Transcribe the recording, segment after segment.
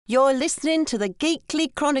You're listening to the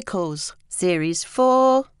Geekly Chronicles, Series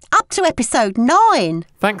 4, up to Episode 9.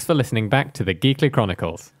 Thanks for listening back to the Geekly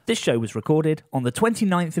Chronicles. This show was recorded on the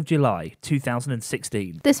 29th of July,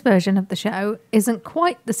 2016. This version of the show isn't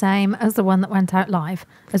quite the same as the one that went out live,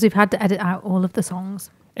 as we've had to edit out all of the songs.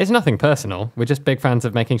 It's nothing personal. We're just big fans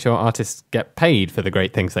of making sure artists get paid for the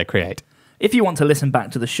great things they create. If you want to listen back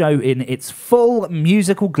to the show in its full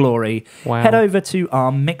musical glory, Wow. head over to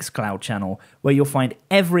our Mixcloud channel, where you'll find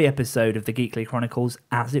every episode of the Geekly Chronicles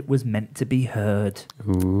as it was meant to be heard.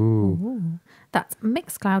 Ooh. That's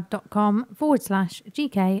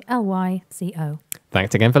mixcloud.com/GKLYCO.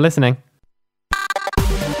 Thanks again for listening.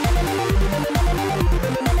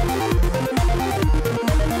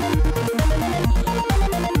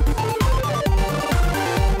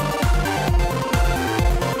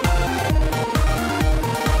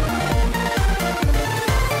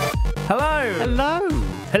 Hello! Hello.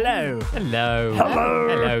 Hello! Hello. Hello.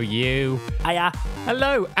 Hello, you. Hiya!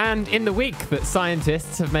 Hello. And in the week that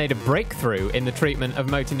scientists have made a breakthrough in the treatment of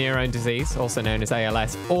motor neurone disease, also known as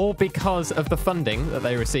ALS, all because of the funding that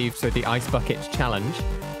they received through the Ice Buckets Challenge.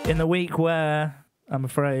 In the week where, I'm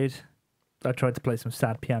afraid, I tried to play some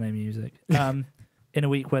sad piano music. In a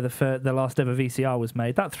week where the last ever VCR was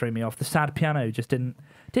made, that threw me off. The sad piano just didn't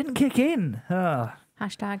kick in. Ah.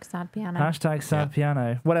 Hashtag sad piano. Hashtag sad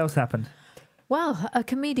piano. What else happened? Well, a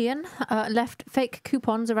comedian left fake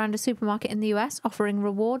coupons around a supermarket in the US offering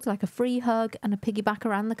rewards like a free hug and a piggyback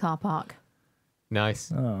around the car park.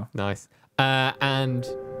 Nice. Oh. Nice. And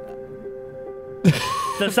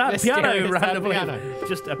The sad piano Mysterious sad randomly piano.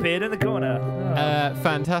 just appeared in the corner.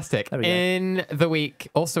 fantastic. There we go. In the week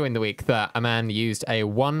that a man used a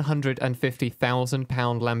 £150,000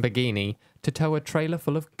 Lamborghini to tow a trailer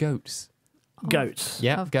full of goats. Goats.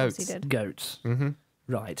 Yeah, Of course goats. he did. Goats. Mm-hmm.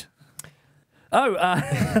 Right.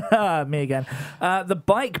 Oh, me again. The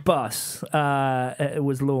bike bus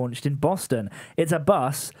was launched in Boston. It's a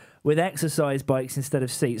bus with exercise bikes instead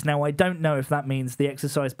of seats. Now, I don't know if that means the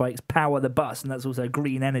exercise bikes power the bus, and that's also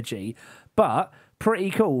green energy, but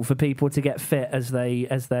pretty cool for people to get fit as they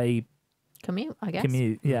Commute, I guess.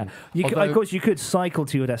 commute. Yeah. Although- Of course, you could cycle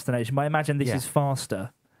to your destination, but I imagine this Yeah. is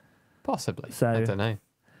faster. Possibly. So- I don't know.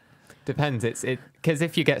 Depends. It's because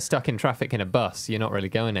if you get stuck in traffic in a bus, you're not really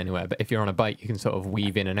going anywhere. But if you're on a bike, you can sort of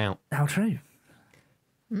weave in and out. How true.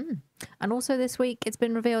 And also this week, it's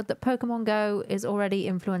been revealed that Pokemon Go is already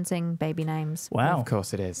influencing baby names. Wow. Of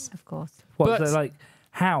course it is. Of course. What, But- so like,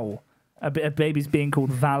 how? A baby's being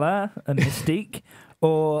called Valor and Mystique?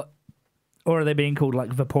 or are they being called, like,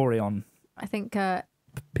 Vaporeon, I think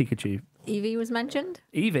Pikachu? Eevee was mentioned.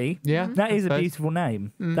 Eevee? Yeah, That I is a suppose. beautiful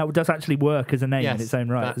name. Mm. That does actually work as a name Yes, in its own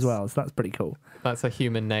right as that's- well, so that's pretty cool. That's a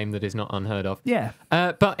human name that is not unheard of. Yeah.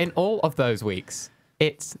 But in all of those weeks,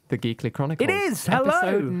 it's the Geekly Chronicles. It is! Hello!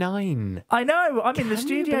 Episode 9. I know! I'm in the Can you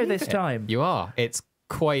studio believe this it? time. You are. It's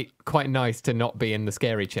quite nice to not be in the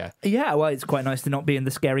scary chair. Yeah, well, it's quite nice to not be in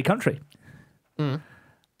the scary country. Mm.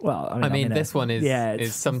 Well, I mean, I'm in this one is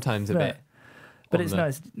it's- sometimes a yeah. bit. But on it's the-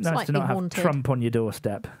 nice to Slightly not have haunted. Trump on your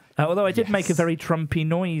doorstep. Although I did make a Yes. very Trumpy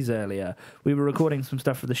noise earlier. We were recording some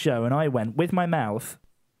stuff for the show, and I went with my mouth.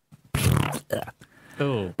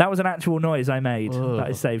 Oh. That was an actual noise I made Oh. that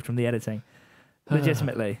is saved from the editing.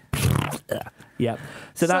 Legitimately. Yep.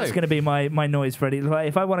 So that's So- going to be my noise for it. Like,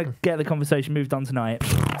 if I want to get the conversation moved on tonight,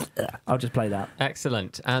 I'll just play that.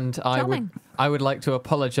 Excellent. And Charming. I would like to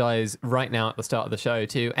apologise right now at the start of the show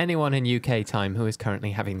to anyone in UK time who is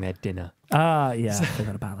currently having their dinner. Ah, yeah, I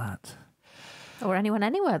forgot about that. Or anyone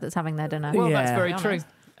anywhere that's having their dinner. Well, Yeah. that's very To be true. honest.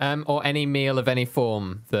 Or any meal of any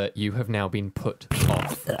form that you have now been put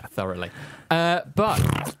off thoroughly.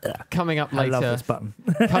 But coming up I love later, this button.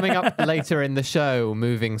 coming up later in the show,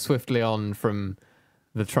 moving swiftly on from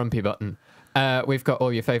the Trumpy button, we've got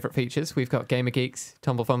all your favourite features. We've got Gamer Geeks,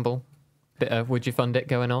 Tumble Fumble, bit of Would You Fund It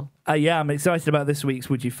going on. Yeah, I'm excited about this week's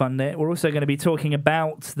Would You Fund It? We're also going to be talking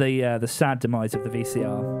about the sad demise of the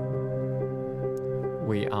VCR.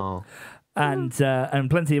 We are. And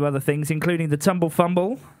plenty of other things, including the Tumble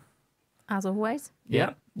Fumble. As always,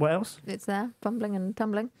 Yeah. What else? it's there, fumbling and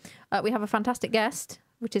tumbling. We have a fantastic guest,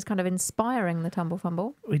 which is kind of inspiring the Tumble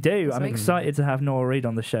Fumble. We do. This I'm week. excited to have Nora Reid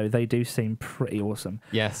on the show. They do seem pretty awesome.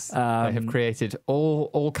 Yes, they have created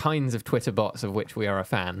all kinds of Twitter bots of which we are a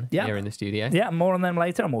fan Yeah. here in the studio. Yeah, more on them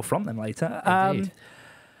later, and more from them later. Indeed.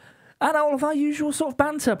 And all of our usual sort of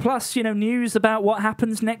banter, plus, news about what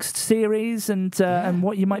happens next series and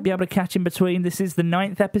what you might be able to catch in between. This is the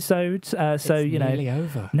 9th episode, so, It's nearly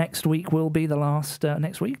over. next week will be the last,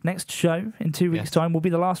 next show in 2 weeks' Yes. time will be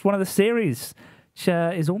the last one of the series, which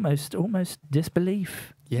is almost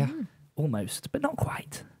disbelief. Yeah. Almost, but not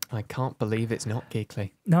quite. I can't believe it's not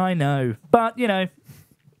Geekly. I know. But, you know,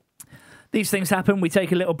 these things happen. We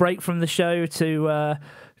take a little break from the show to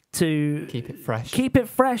Keep it fresh. Keep it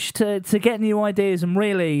fresh, to get new ideas. And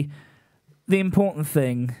really, the important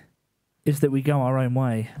thing is that we go our own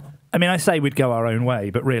way. I mean, I say we'd go our own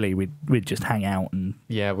way, but really we'd just hang out and...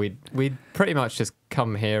 Yeah, we'd pretty much just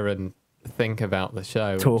come here and think about the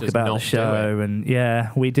show. Talk about the show. And,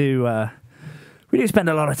 yeah, we do spend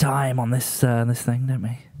a lot of time on this thing, don't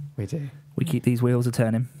we? We do. We keep these wheels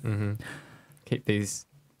a-turning. Mm-hmm. Keep these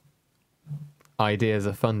ideas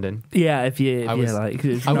a funding. Yeah, if you like.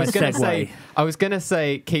 I was gonna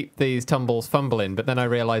say keep these tumbles fumbling, but then I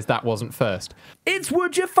realised that wasn't first. It's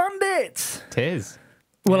Would You Fund It? It is.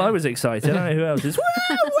 Well, I was excited. I don't know who else is.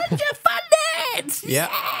 Woo, would you fund it?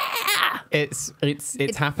 Yeah.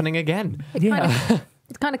 It's happening again.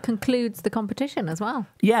 It kind of concludes the competition as well.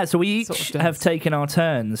 Yeah, so we each Sort of have taken our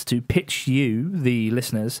turns to pitch you, the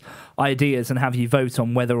listeners, ideas and have you vote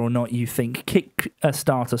on whether or not you think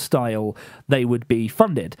Kickstarter style they would be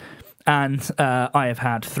funded. And I have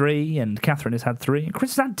had 3, and Catherine has had 3, and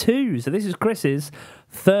Chris has had 2. So this is Chris's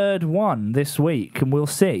third one this week, and we'll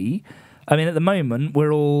see. I mean, at the moment,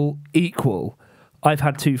 we're all equal. I've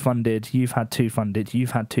had 2 funded, you've had 2 funded,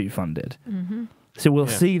 you've had 2 funded. Mm-hmm. So we'll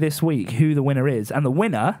see this week who the winner is. And the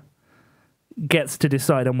winner gets to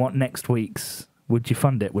decide on what next week's Would You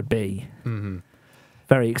Fund It would be. Mm-hmm.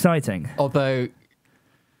 Very exciting. Although,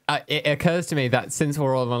 it occurs to me that since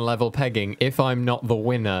we're all on level pegging, if I'm not the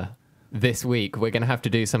winner this week, we're going to have to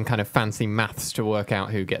do some kind of fancy maths to work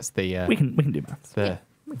out who gets the... we can do maths. The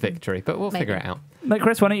victory, but we'll figure it out. No,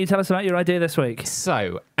 Chris, why don't you tell us about your idea this week?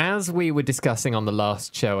 So, as we were discussing on the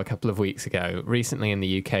last show a couple of weeks ago, recently in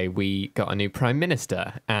the UK we got a new Prime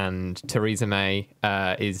Minister, and Theresa May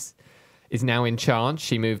is now in charge.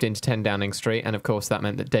 She moved into 10 Downing Street, and of course that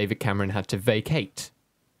meant that David Cameron had to vacate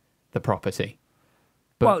the property.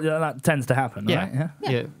 But, well, that tends to happen, right?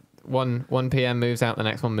 Yeah. 1 p.m. moves out, the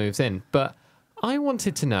next one moves in. But I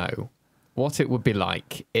wanted to know what it would be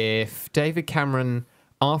like if David Cameron,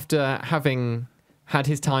 after having had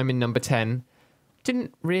his time in number 10,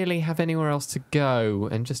 didn't really have anywhere else to go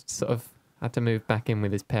and just sort of had to move back in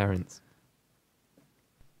with his parents.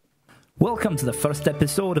 Welcome to the first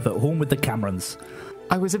episode of At Home with the Camerons.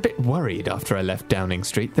 I was a bit worried after I left Downing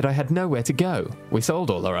Street that I had nowhere to go. We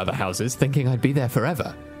sold all our other houses thinking I'd be there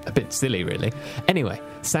forever. A bit silly, really. Anyway,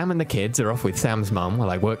 Sam and the kids are off with Sam's mum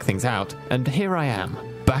while I work things out, and here I am,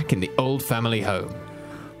 back in the old family home.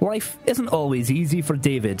 Life isn't always easy for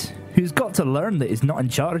David, who's got to learn that he's not in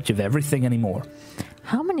charge of everything anymore.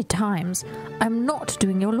 How many times I'm not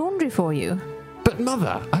doing your laundry for you? But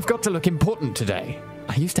Mother, I've got to look important today.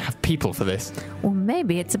 I used to have people for this. Or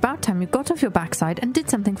maybe it's about time you got off your backside and did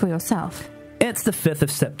something for yourself. It's the 5th of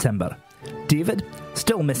September. David,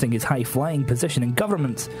 still missing his high-flying position in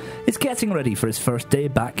government, is getting ready for his first day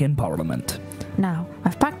back in Parliament. Now,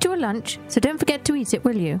 I've packed you a lunch, so don't forget to eat it,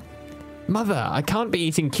 will you? Mother, I can't be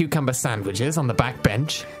eating cucumber sandwiches on the back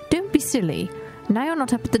bench. Don't be silly. Now you're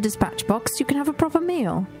not up at the dispatch box, you can have a proper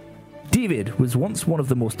meal. David was once one of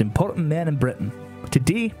the most important men in Britain.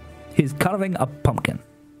 Today, he's carving a pumpkin.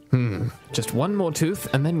 Just one more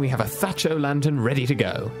tooth, and then we have a Thatcher lantern ready to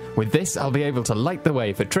go. With this, I'll be able to light the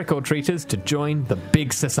way for trick-or-treaters to join the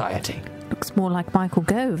big society. Looks more like Michael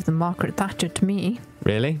Gove than Margaret Thatcher to me.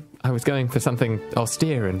 Really? I was going for something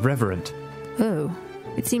austere and reverent. Oh,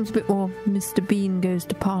 it seems a bit more Mr. Bean Goes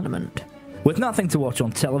to Parliament. With nothing to watch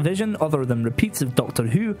on television other than repeats of Doctor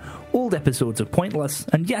Who, old episodes of Pointless,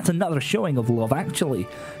 and yet another showing of Love Actually,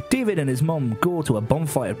 David and his mum go to a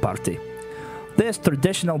bonfire party. This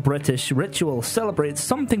traditional British ritual celebrates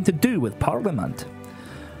something to do with Parliament.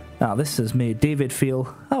 Now, this has made David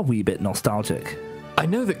feel a wee bit nostalgic. I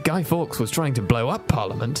know that Guy Fawkes was trying to blow up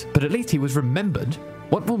Parliament, but at least he was remembered.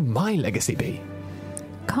 What will my legacy be?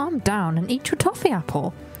 Calm down and eat your toffee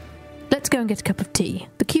apple. Let's go and get a cup of tea.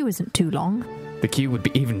 The queue isn't too long. The queue would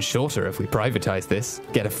be even shorter if we privatise this.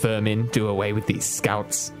 Get a firm in, do away with these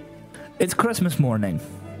scouts. It's Christmas morning.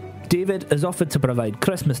 David has offered to provide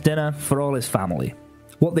Christmas dinner for all his family.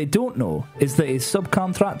 What they don't know is that he's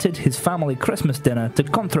subcontracted his family Christmas dinner to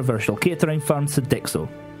controversial catering firm Sodexo.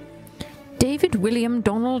 David William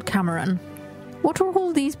Donald Cameron. What are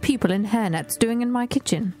all these people in hairnets doing in my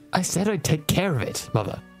kitchen? I said I'd take care of it,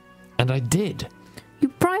 Mother. And I did. You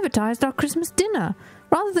privatised our Christmas dinner.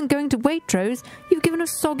 Rather than going to Waitrose, you've given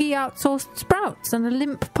us soggy outsourced sprouts and a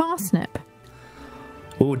limp parsnip.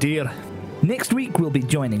 Oh dear. Next week we'll be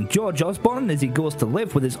joining George Osborne as he goes to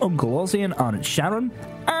live with his Uncle Ozzy and Aunt Sharon,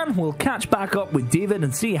 and we'll catch back up with David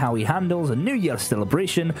and see how he handles a New Year's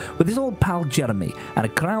celebration with his old pal Jeremy and a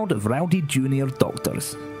crowd of rowdy junior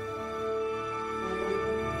doctors.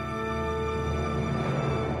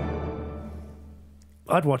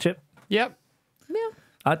 I'd watch it. Yep. Yeah.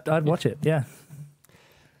 I'd watch it. Yeah.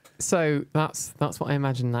 So that's what I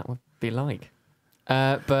imagine that would be like.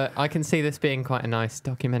 But I can see this being quite a nice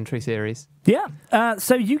documentary series. Yeah.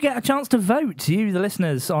 So you get a chance to vote, you, the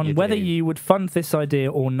listeners, on You whether do. you would fund this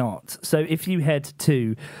idea or not. So if you head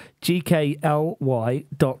to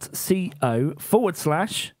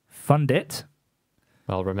gkly.co/fund it.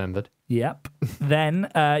 Well remembered. Yep. Then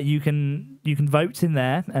you can vote in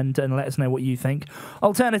there and let us know what you think.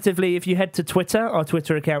 Alternatively, if you head to Twitter, our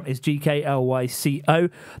Twitter account is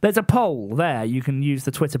GKLYCO. There's a poll there. You can use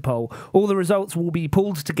the Twitter poll. All the results will be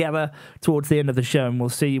pulled together towards the end of the show, and we'll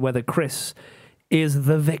see whether Chris is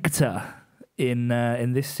the victor in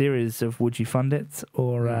this series of Would You Fund It,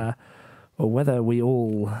 or whether we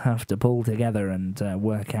all have to pull together and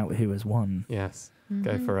work out who has won. Yes.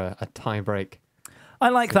 Go for a tie break. I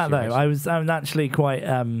like that though. situation. I'm actually quite.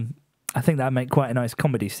 I think that'd make quite a nice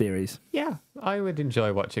comedy series. Yeah, I would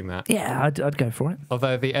enjoy watching that. Yeah, I'd go for it.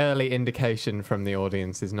 Although the early indication from the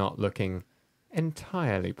audience is not looking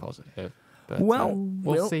entirely positive. But Well,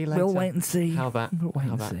 we'll see later. We'll wait and see. How that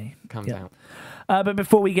See. comes Yeah. out. But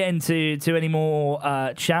before we get into any more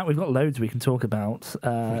chat, we've got loads we can talk about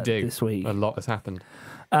We do. this week. A lot has happened.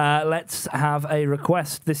 Let's have a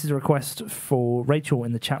request. This is a request for Rachel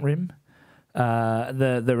in the chat room.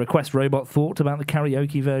 The request robot thought about the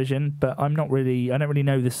karaoke version, but I don't really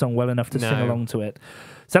know this song well enough to sing No. along to it.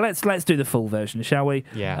 So let's do the full version, shall we?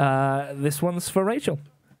 Yeah. This one's for Rachel.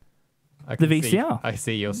 I the can see- VCR. I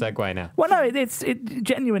see your segue now. Well, no, it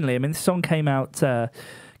genuinely. I mean, this song came out in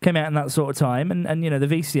that sort of time, and you know, the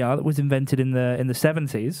VCR that was invented in the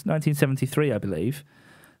 70s, 1973, I believe.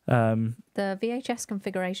 The VHS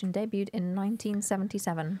configuration debuted in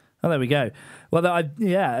 1977. Oh, there we go. Well, I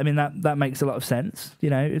mean that makes a lot of sense.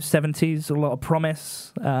 You know, it's 70s, a lot of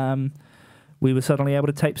promise. We were suddenly able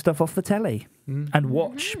to tape stuff off the telly and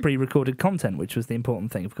watch pre-recorded content, which was the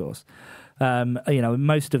important thing, of course. You know,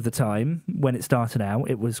 most of the time when it started out,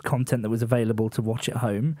 it was content that was available to watch at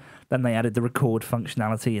home. Then they added the record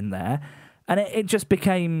functionality in there, and it just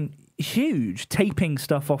became huge. Taping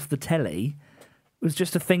stuff off the telly was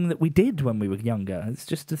just a thing that we did when we were younger. It's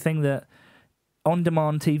just a thing that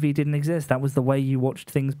on-demand TV didn't exist. That was the way you watched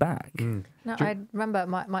things back. No, I remember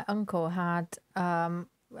my uncle had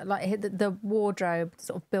the wardrobe,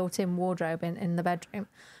 sort of built-in wardrobe in the bedroom.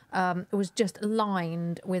 It was just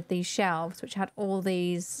lined with these shelves, which had all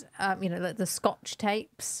these, like the Scotch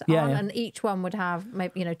tapes on, and each one would have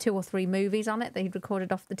maybe 2 or 3 movies on it that he'd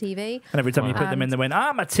recorded off the TV. And every time you put them in, they went,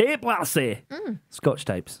 "I'm a tape lassie." Scotch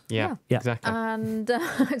tapes. Yeah, Yeah. exactly. And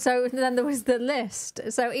so then there was the list.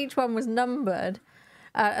 So each one was numbered.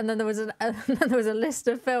 And then there was a list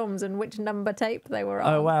of films and which number tape they were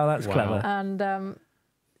on. Oh wow, that's Wow. clever. And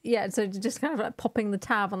so just kind of like popping the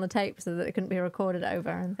tab on the tape so that it couldn't be recorded over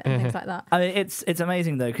and things like that. I mean, it's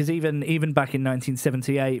amazing though, because even back in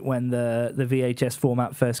 1978, when the VHS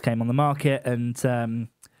format first came on the market, and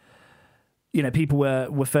people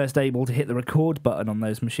were first able to hit the record button on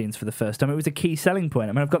those machines for the first time, it was a key selling point.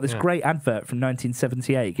 I mean, I've got this great advert from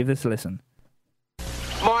 1978. Give this a listen.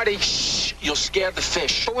 Marty, shh, you'll scare the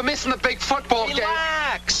fish. But we're missing the big football game.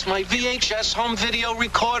 Relax. My VHS home video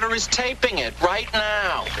recorder is taping it right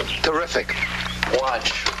now. Terrific.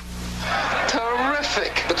 Watch.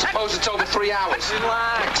 Terrific. But suppose it's over 3 hours.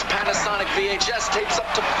 Relax. Panasonic VHS tapes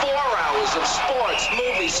up to 4 hours of sports,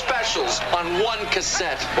 movies, specials on one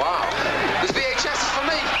cassette. Wow. This VHS is for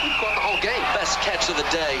me. We've got the whole game. Best catch of the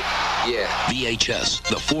day. Yeah. VHS,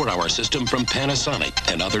 the 4-hour system from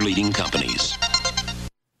Panasonic and other leading companies.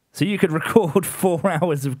 So you could record 4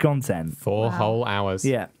 hours of content. 4 whole hours.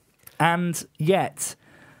 Yeah. And yet,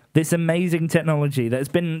 this amazing technology that has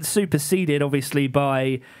been superseded, obviously,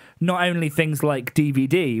 by not only things like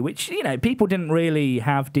DVD, which, people didn't really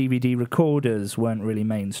have DVD recorders, weren't really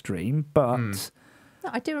mainstream, but... No,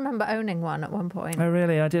 I do remember owning one at one point. Oh,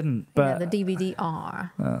 really? I didn't. But the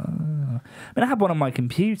DVD-R. I mean, I had one on my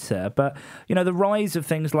computer, but, the rise of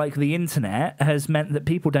things like the internet has meant that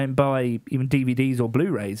people don't buy even DVDs or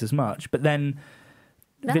Blu-rays as much, but then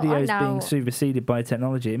videos being superseded by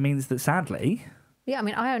technology, it means that, sadly... Yeah, I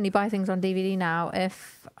mean, I only buy things on DVD now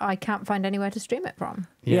if I can't find anywhere to stream it from.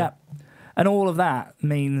 Yeah. And all of that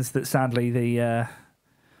means that, sadly, the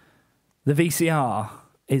VCR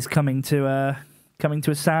is coming to a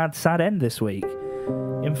sad end this week.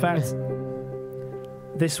 In fact,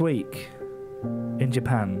 this week in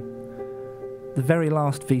Japan, the very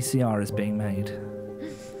last VCR is being made.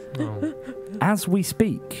 Oh. As we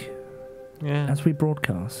speak, Yeah. as we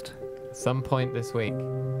broadcast. Some point this week.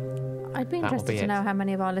 I'd be That'll interested be to it. know how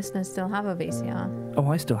many of our listeners still have a VCR.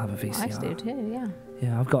 Oh, I still have a VCR. I do too, yeah.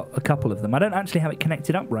 Yeah, I've got a couple of them. I don't actually have it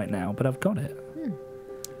connected up right now, but I've got it.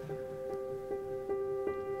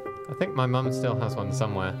 I think my mum still has one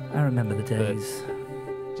somewhere. I remember the days.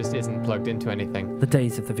 Just isn't plugged into anything. The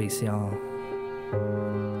days of the VCR.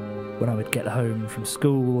 When I would get home from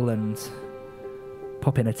school and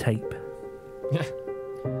pop in a tape. Yeah.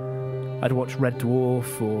 I'd watch Red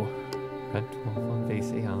Dwarf or Red Dwarf on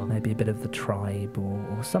VCR. maybe a bit of The Tribe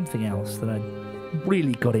or something else that I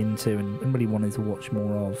really got into and really wanted to watch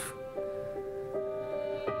more of.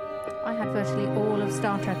 I had virtually all of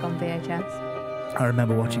Star Trek on VHS. I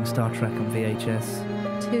remember watching Star Trek on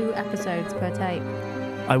VHS. 2 episodes per tape.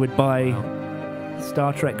 I would buy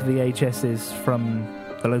Star Trek VHSs from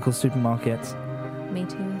the local supermarket. Me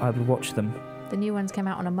too. I would watch them. The new ones came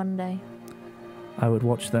out on a Monday. I would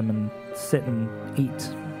watch them and sit and eat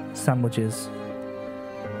sandwiches.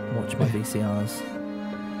 Watch my VCRs.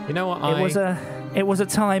 You know what? It was a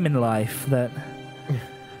time in life that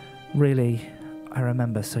really I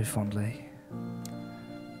remember so fondly.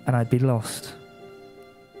 And I'd be lost.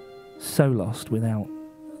 So lost without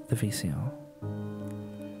the VCR.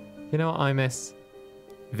 You know what I miss?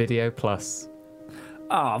 Video Plus.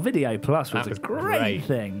 Ah, Video Plus was That was a great great.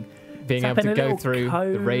 thing. Being Tap able in to a go little through the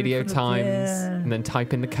code radio for the- times yeah. and then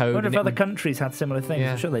type in the I code. wonder and if it other would- countries had similar things.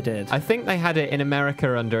 Yeah. I'm sure they did. I think they had it in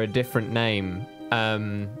America under a different name.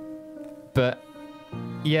 But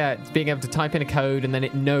yeah, it's being able to type in a code and then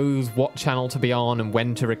it knows what channel to be on and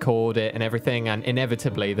when to record it and everything. And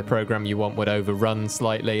inevitably, the program you want would overrun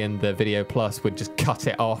slightly and the Video Plus would just cut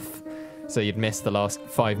it off. So you'd miss the last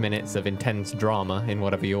 5 minutes of intense drama in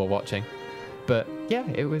whatever you were watching. But yeah,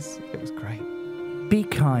 it was great. Be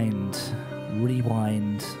kind.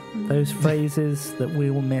 Rewind. Those phrases that we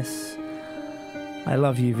will miss. I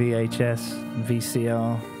love you, VHS and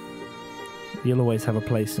VCR. You'll always have a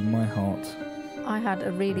place in my heart. I had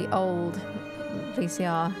a really old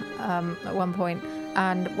VCR at one point,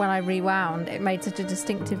 and when I rewound, it made such a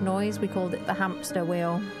distinctive noise. We called it the hamster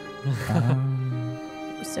wheel.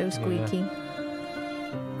 It was so squeaky.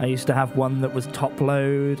 I used to have one that was top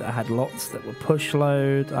load. I had lots that were push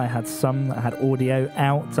load. I had some that had audio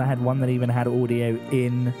out. I had one that even had audio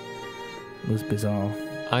in. It was bizarre.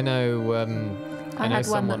 I know. I know had one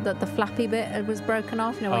someone. that the flappy bit was broken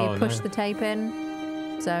off, you know, where Oh, you push no. the tape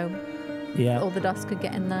in, so Yeah. all the dust could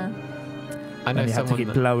get in there. I know And you had to someone. keep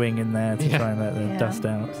That, blowing in there to Yeah. try and let the Yeah. dust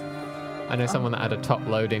out. I know someone that had a top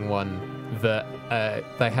loading one that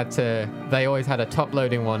they always had a top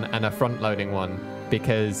loading one and a front loading one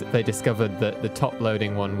because they discovered that the top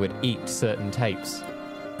loading one would eat certain tapes,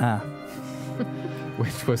 Ah.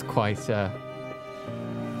 which was quite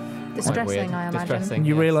Distressing, weird. I imagine. Distressing. And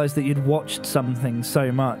you yes. realised that you'd watched something so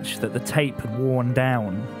much that the tape had worn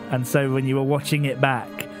down. And so when you were watching it back,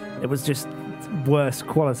 it was just worse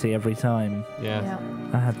quality every time. Yeah. Yeah.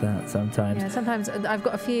 I had that sometimes. Yeah, sometimes I've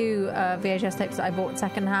got a few VHS tapes that I bought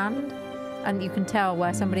secondhand, and you can tell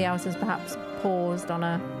where somebody else has perhaps paused on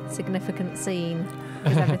a significant scene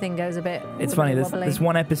because everything goes a bit. It's a funny, bit there's wobbly.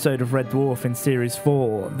 one episode of Red Dwarf in Series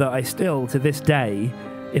 4 that I still, to this day,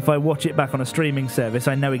 if I watch it back on a streaming service,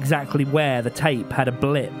 I know exactly where the tape had a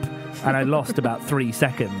blip and I lost about 3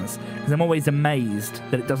 seconds. Because I'm always amazed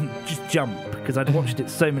that it doesn't just jump, because I'd watched it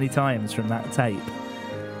so many times from that tape.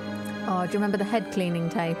 Oh, do you remember the head cleaning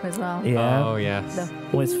tape as well? Yeah. Oh yes. The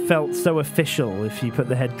Always felt so official if you put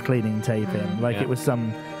the head cleaning tape in, like Yeah. it was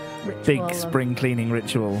some ritual big of- spring cleaning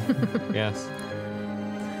ritual. Yes.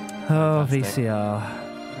 Oh, Fantastic. VCR.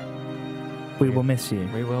 We will miss you.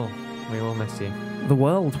 We will. We will miss you. The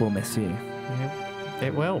world will miss you. Yeah.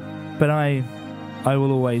 It will. But I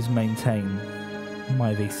will always maintain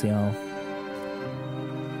my VCR.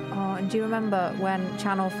 Oh, and do you remember when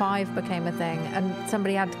Channel 5 became a thing and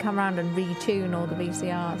somebody had to come around and retune all the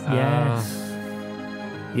VCRs? Yes.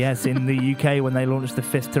 Yes, in the UK when they launched the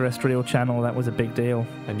 5th terrestrial channel, that was a big deal.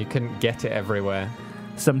 And you couldn't get it everywhere.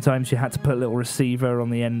 Sometimes you had to put a little receiver on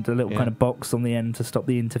the end, a little Yeah. kind of box on the end to stop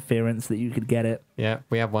the interference that you could get it. Yeah,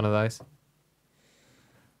 we have one of those.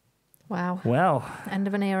 Wow. Well, End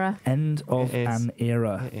of an era. end of It is. an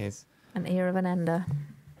era. It is. An era of an ender.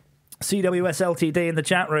 CWS LTD in the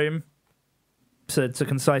chat room. So it's a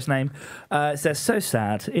concise name. It says, so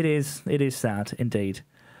sad. It is sad, indeed.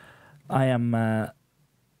 I'm a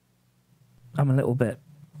little bit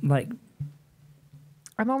like...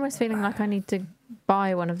 I'm almost feeling like I need to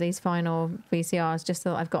buy one of these final VCRs just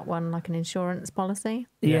so that I've got one, like an insurance policy.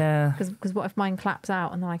 Yeah. Because what if mine claps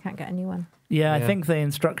out and then I can't get a new one? Yeah, I Yeah. think the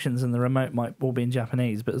instructions and the remote might all be in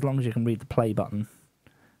Japanese, but as long as you can read the play button,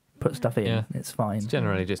 put stuff in. Yeah. It's fine. It's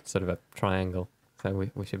generally just sort of a triangle, so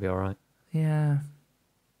we should be all right. Yeah.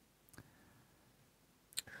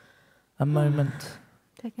 A moment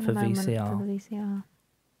Taking for a moment VCR. for the VCR.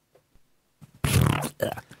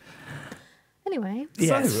 Anyway,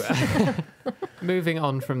 Yes. So, moving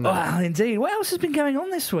on from that. Wow, indeed. What else has been going on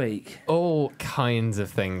this week? All kinds of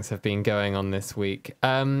things have been going on this week.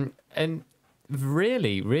 And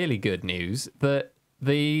really, really good news that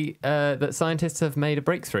that scientists have made a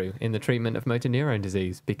breakthrough in the treatment of motor neurone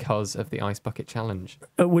disease because of the Ice Bucket Challenge.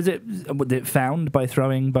 Was it found by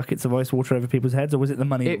throwing buckets of ice water over people's heads, or was it the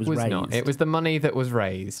money that was raised? Not. It was the money that was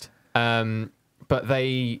raised. But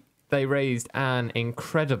they raised an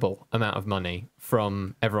incredible amount of money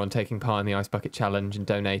from everyone taking part in the Ice Bucket Challenge and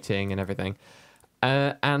donating and everything.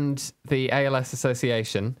 And the ALS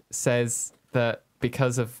Association says that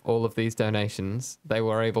because of all of these donations, they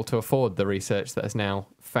were able to afford the research that has now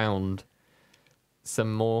found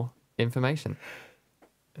some more information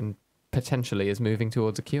and potentially is moving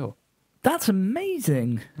towards a cure. That's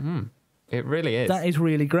amazing. It really is. That is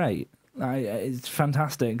really great. It's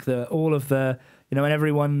fantastic that all of the, when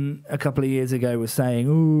everyone a couple of years ago was saying,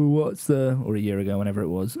 or a year ago, whenever it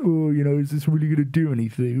was, is this really going to do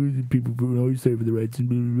anything? People put ice over the heads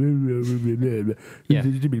and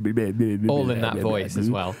all in that voice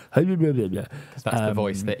as well. Because that's the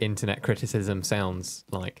voice that internet criticism sounds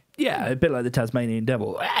like. Yeah, a bit like the Tasmanian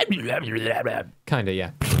devil. Kind of,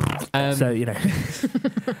 yeah. So,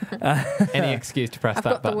 any excuse to press I've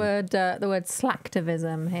that got button. the word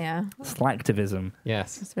slacktivism here. Slacktivism.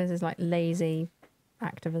 Yes. I suppose it's like lazy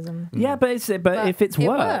activism. Yeah, but if it's it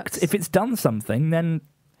worked, works. if it's done something, then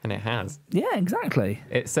And it has. yeah, exactly.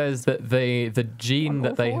 It says that the gene What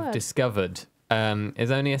that they awful have word. discovered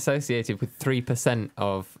is only associated with 3%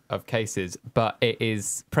 of cases, but it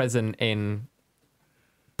is present in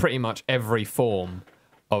pretty much every form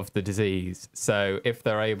of the disease. So if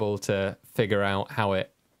they're able to figure out how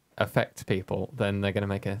it affects people, then they're going to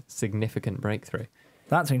make a significant breakthrough.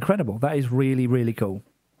 That's incredible. That is really, really cool.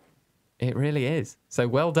 It really is. So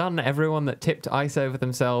well done, everyone that tipped ice over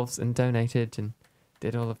themselves and donated and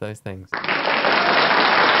did all of those things.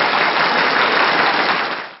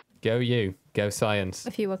 Go you. Go science.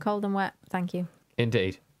 If you were cold and wet, thank you.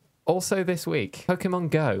 Indeed. Also this week,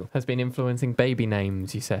 Pokemon Go has been influencing baby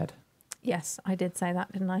names, you said. Yes, I did say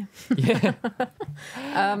that, didn't I? Yeah.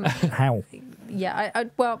 How? Yeah, I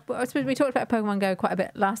suppose we talked about Pokemon Go quite a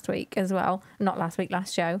bit last week as well. Not last week,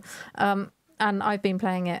 last show. And I've been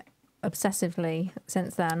playing it obsessively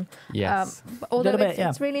since then. Yes. Although Little bit, yeah.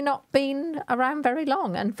 it's really not been around very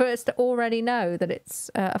long. And for us to already know that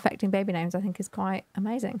it's affecting baby names, I think is quite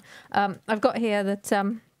amazing. I've got here that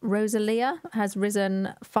Rosalia has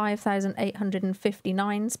risen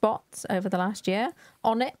 5,859 spots over the last year.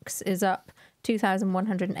 Onyx is up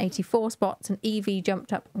 2,184 spots, and Eevee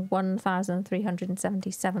jumped up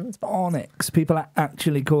 1,377 spots. Onyx. People are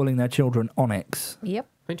actually calling their children Onyx Yep.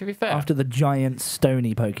 I mean, to be fair, after the giant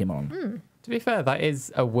stony Pokemon. that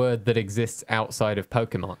is a word that exists outside of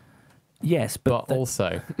Pokemon. Yes, But but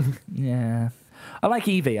also, yeah. I like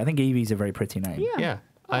Eevee. I think Eevee's a very pretty name. yeah.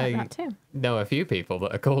 I like I that too. know a few people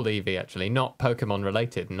that are called Eevee, actually. Not Pokemon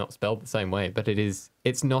related and not spelled the same way, but it's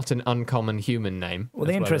not an uncommon human name. Well,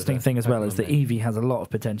 the as interesting as a thing as well is Pokemon that name. Eevee has a lot of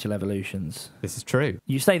potential evolutions. This is true.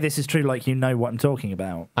 You say this is true like you know what I'm talking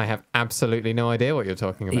about. I have absolutely no idea what you're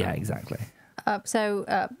talking about. Yeah, exactly.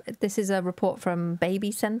 This is a report from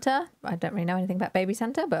Baby Center. I don't really know anything about Baby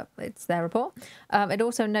Center, but it's their report. It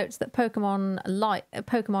also notes that Pokemon like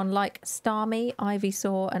Starmie,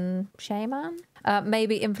 Ivysaur, and Shayman may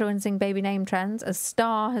be influencing baby name trends, as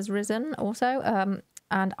Star has risen also,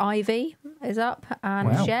 and Ivy is up, and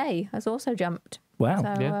Wow. Shay has also jumped. Wow.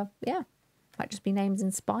 So, might just be names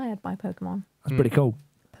inspired by Pokemon. That's pretty cool.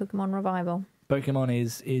 Pokemon revival. Pokemon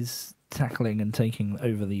is tackling and taking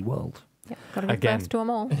over the world. Yeah, got to give Again. birth to them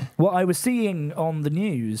all. Well, I was seeing on the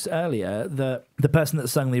news earlier that the person that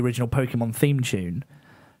sung the original Pokemon theme tune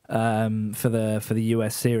for the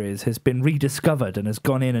US series has been rediscovered and has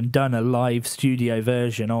gone in and done a live studio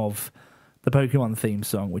version of the Pokemon theme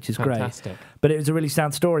song, which is Fantastic. great. But it was a really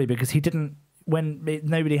sad story because he didn't.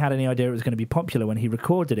 Nobody had any idea it was going to be popular when he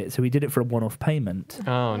recorded it, so he did it for a one-off payment.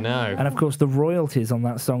 Oh, no. And of course, the royalties on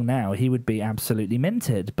that song now, he would be absolutely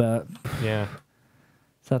minted, but Yeah.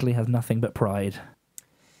 sadly has nothing but pride.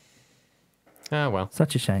 Oh, well.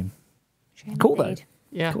 Such a shame. Shame Cool, though. indeed.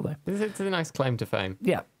 Yeah. Cool, though. It's a nice claim to fame.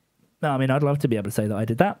 Yeah. No, I mean, I'd love to be able to say that I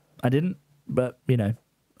did that. I didn't, but,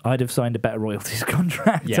 I'd have signed a better royalties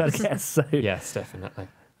contract, I Yes. guess. So. Yes, definitely.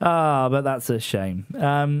 But that's a shame.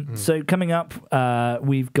 So coming up,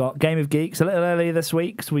 we've got Game of Geeks a little earlier this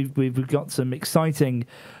week. So we've got some exciting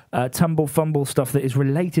tumble fumble stuff that is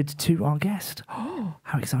related to our guest.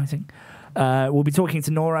 How exciting. We'll be talking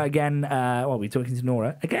to Nora again. We'll be talking to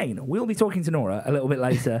Nora again. We'll be talking to Nora a little bit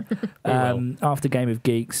later after Game of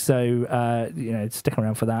Geeks. So, stick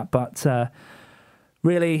around for that. But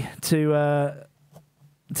really, to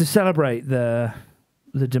celebrate the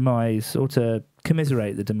demise, or to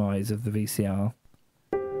commiserate the demise of the VCR.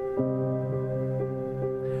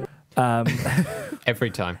 Every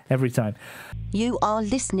time. You are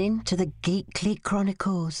listening to the Geekly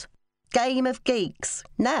Chronicles. Game of Geeks.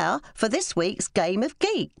 Now for this week's Game of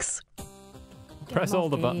Geeks. Press all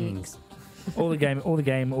the buttons. All the game, all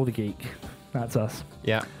the geek. That's us.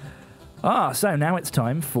 Yeah. So now it's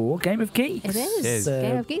time for Game of Geeks. It is.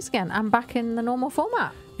 Game of Geeks again. I'm back in the normal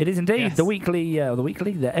format. It is indeed. Yes.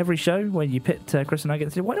 The every show where you pit Chris and I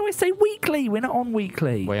get to. Why do I say weekly? We're not on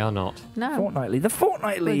weekly. We are not. No. Fortnightly. The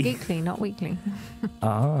fortnightly. We're geekly, not weekly.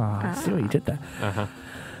 I see what you did there.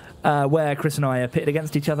 Uh-huh. Where Chris and I are pitted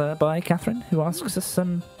against each other by Catherine, who asks us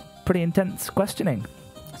some pretty intense questioning.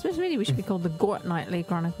 I suppose really we should be called the Gortnightly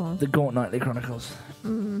Chronicles. The Gortnightly Chronicles.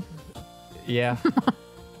 Yeah.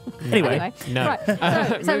 Anyway. No. Right.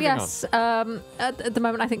 So Moving yes, at the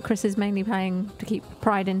moment I think Chris is mainly paying to keep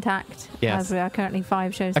Pride intact, Yes. as we are currently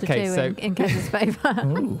 5 shows to Okay, do so- in Kez's favour.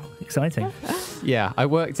 Ooh, exciting. Yeah, I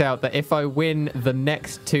worked out that if I win the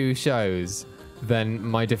next 2 shows, then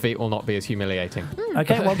my defeat will not be as humiliating.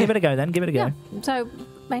 Okay, well, give it a go then. Give it a go. Yeah, so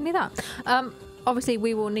mainly that. Obviously,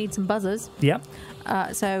 we will need some buzzers. Yep.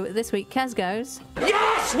 So this week, Kez goes.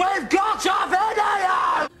 Yes, we've got a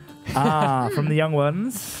video! From the young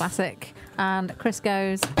ones. Classic. And Chris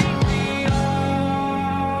goes.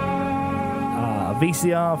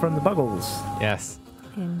 VCR from the Buggles. Yes,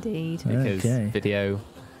 Indeed. because Okay. video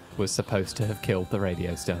was supposed to have killed the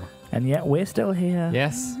radio star. And yet we're still here.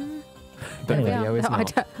 Yes, but Anyway. video is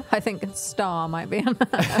not. I think Star might be on.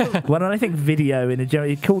 Well, and I think video in a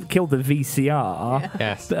general, it killed the VCR.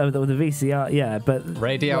 Yes, The VCR, yeah, but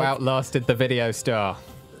radio like, outlasted the video star.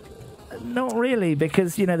 not really,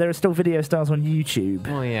 because there are still video stars on YouTube.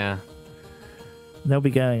 Oh yeah, They'll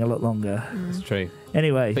be going a lot longer. it's true.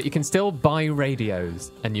 Anyway, But you can still buy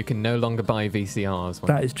radios, and you can no longer buy VCRs.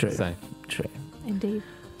 that is true. So, True. Indeed.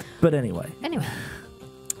 But anyway,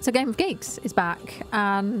 So Game of Geeks is back,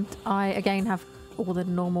 and I again have all the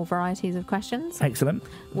normal varieties of questions excellent.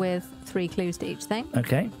 with 3 clues to each thing.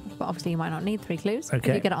 Okay. But obviously, you might not need 3 clues. If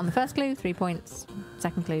Okay. you get it on the first clue, 3 points.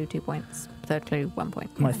 Second clue, 2 points. Third clue, 1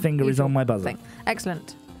 point. My finger is Usual on my buzzer. thing.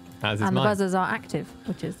 Excellent. as is And the mine. buzzers are active,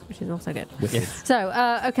 which is also good. Wicked. Yes. So,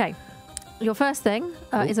 okay. Your first thing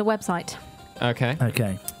is a website. Okay.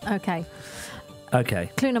 Okay. Okay.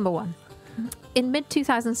 Clue number 1. In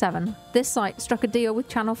mid-2007, this site struck a deal with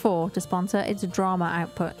Channel 4 to sponsor its drama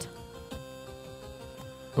output.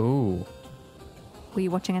 Ooh, Were you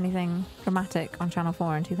watching anything dramatic on Channel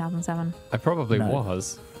 4 in 2007? I probably No.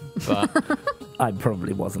 was, but I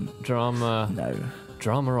probably wasn't. drama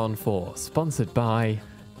on 4, sponsored by.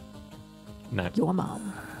 No, Your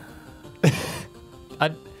mum.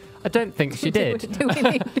 I don't think she did. Do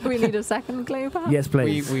we need a second clue, perhaps? Yes,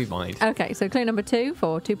 please. We might. Okay, so clue number 2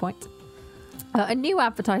 for 2 points. A new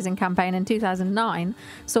advertising campaign in 2009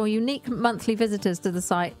 saw unique monthly visitors to the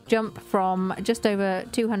site jump from just over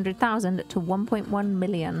 200,000 to 1.1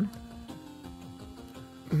 million.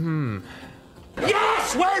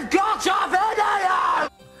 Yes, we've got a video!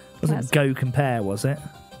 Wasn't Go Compare, was it?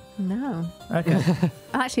 No. Okay.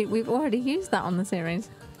 Actually, we've already used that on the series.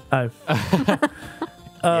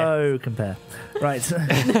 Oh. Compare. Right.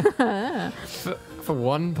 For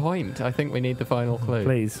 1 point, I think we need the final clue.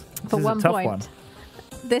 Please. For This is 1 a tough point. one.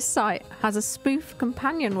 This site has a spoof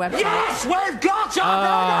companion website. Yes, we've got a video!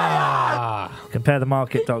 Ah,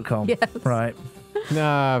 Comparethemarket.com. Yes. Right.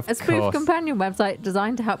 no, of A spoof course. companion website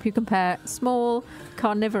designed to help you compare small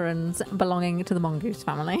carnivorans belonging to the mongoose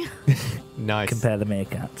family. Nice. Compare the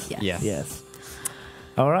meerkats. Yes. Yes.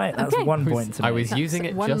 All right. That's Okay. 1 point to me. I was That's using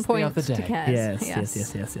it 1 just the point other to day. Kez.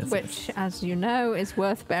 Yes. Which, as you know, is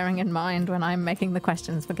worth bearing in mind when I'm making the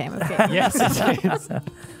questions for Game of Geeks. Yes, it is.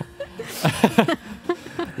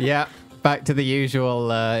 Yeah, back to the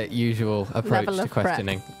usual approach Level to of prep.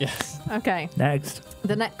 questioning. Yes. Okay, Next.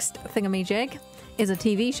 the next thingamajig is a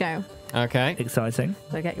TV show. Okay. Exciting.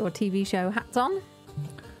 So get your TV show hats on.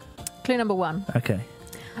 Clue number 1. Okay.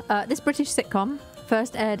 This British sitcom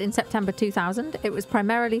first aired in September 2000. It was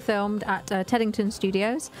primarily filmed at Teddington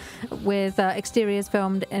Studios, with exteriors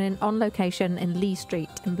filmed on location in Lee Street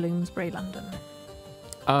in Bloomsbury, London.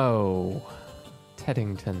 Oh,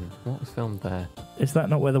 Teddington. What was filmed there? Is that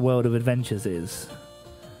not where the World of Adventures is?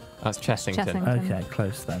 That's Chessington. Chessington. Okay,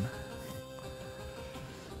 close then.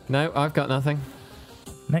 No, I've got nothing.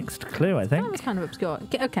 Next clue, I That think. was kind of obscure.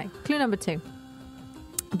 Okay, clue number 2.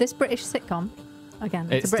 This British sitcom, again,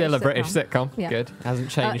 It's still a British sitcom. Yeah. Good. Hasn't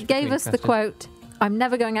changed. gave between us the questions. quote, "I'm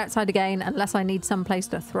never going outside again unless I need some place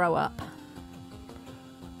to throw up."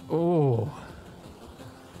 Oh.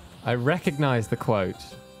 I recognise the quote.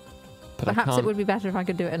 But I Perhaps can't. it would be better if I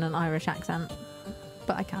could do it in an Irish accent,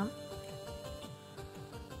 but I can't.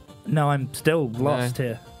 No, I'm still lost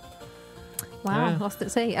here. Wow, Yeah. lost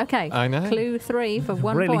at sea. Okay, I know. clue 3 for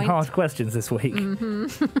 1 Really point. hard questions this week.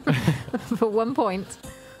 For 1 point.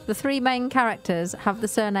 The 3 main characters have the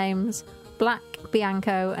surnames Black,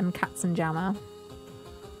 Bianco, and Katzenjammer.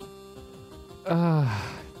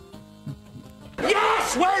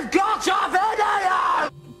 Yes, we've got our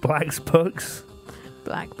video! Black's books.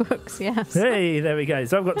 Black books, yes. Hey, there we go.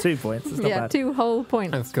 So I've got 2 points. That's not Yeah, bad. 2 whole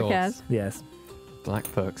points. Of course. Because- Yes.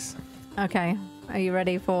 Black books. Okay, are you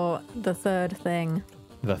ready for the third thing?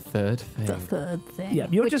 The third thing. The third thing. Yeah,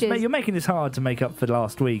 you're which just is- you're making this hard to make up for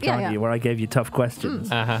last week, Yeah, aren't yeah. you? Where I gave you tough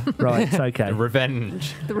questions. Uh-huh. Right. Okay.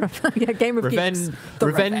 Revenge. yeah, Game of Revenge. Geeks. The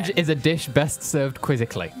Revenge is a dish best served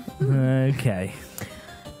quizzically. Okay.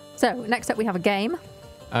 So, next up we have a game.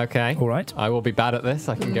 Okay. All right. I will be bad at this,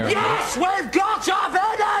 I can guarantee. Yes, we've got our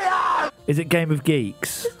video! Is it Game of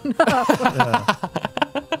Geeks?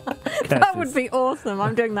 That would be awesome.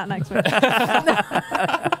 I'm doing that next week.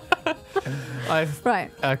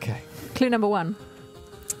 Right. Okay. Clue number 1.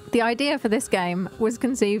 The idea for this game was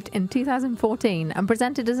conceived in 2014 and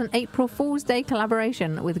presented as an April Fool's Day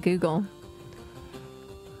collaboration with Google.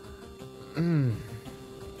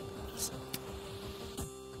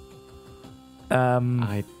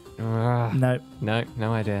 I. No.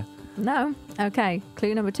 No idea. No. Okay.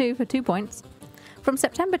 Clue number 2 for 2 points. From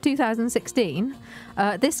September 2016,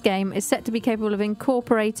 this game is set to be capable of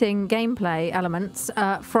incorporating gameplay elements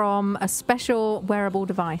from a special wearable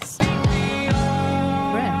device. Chris.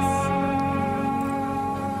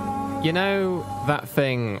 You know that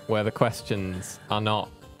thing where the questions are not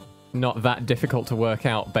that difficult to work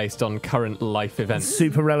out based on current life events?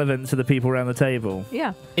 Super relevant to the people around the table.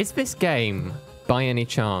 Yeah. Is this game, by any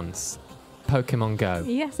chance, Pokemon Go?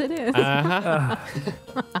 Yes, it is.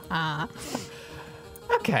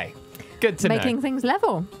 Okay. Good to Making know. things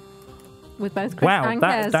level with both Chris Wow, and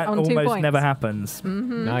that Kez on 2 almost points. never happens.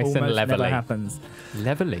 Nice Almost and never levelly. happens.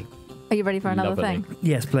 Levelly. Are you ready for another Lovely. thing?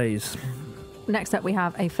 Yes, please. Next up, we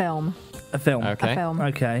have a film. A film. Okay. A film.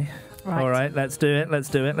 Okay. Right. All right. Let's do it. Let's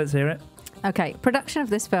hear it. Okay. Production of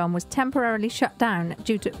this film was temporarily shut down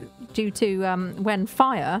due to when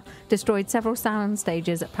fire destroyed several sound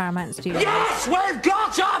stages at Paramount Studios. Yes, we've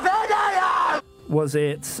got our video! Was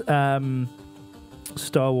it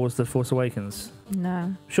Star Wars: The Force Awakens?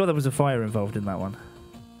 No. Sure, there was a fire involved in that one.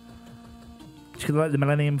 Like the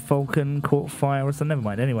Millennium Falcon caught fire or something. Never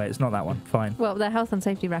mind. Anyway, it's not that one. Fine. Well, their health and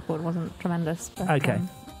safety record wasn't tremendous. But, Okay.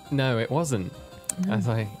 No, it wasn't. As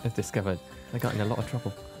I have discovered, they got in a lot of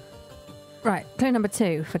trouble. Right. Clue number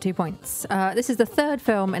 2 for 2 points. This is the third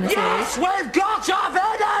film in a Yes, we've got our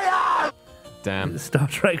video! Damn. Star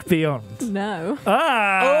Trek Beyond. series. No.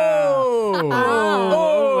 Ah!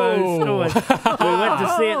 Almost. We went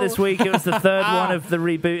to see it this week. It was the third one of the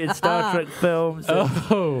rebooted Star Trek films.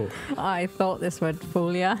 Oh, I thought this would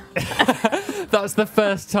fool you. that's the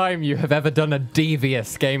first time you have ever done a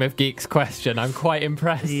devious Game of Geeks question. I'm quite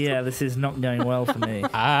impressed. Yeah, this is not going well for me.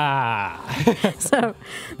 So,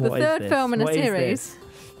 the What is third this? film in a What is series,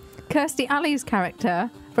 Kirstie Alley's character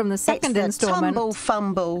from the It's second the installment. tumble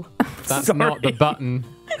fumble. That's Sorry. not the button.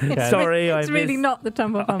 Okay. Sorry, It's really not the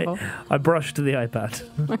Tumble Fumble. I brushed the iPad.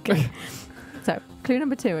 Okay. So, clue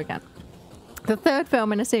number 2 again. The third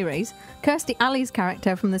film in a series, Kirstie Alley's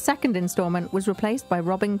character from the second installment was replaced by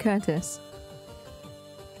Robin Curtis.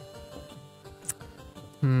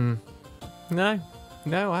 No,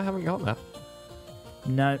 I haven't got that.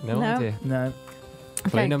 No. No idea. No.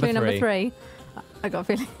 Clue number clue number 3. 3. I got a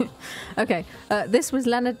feeling. Okay. This was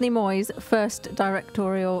Leonard Nimoy's first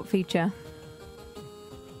directorial feature.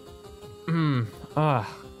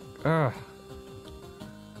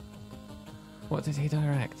 What did he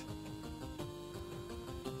direct?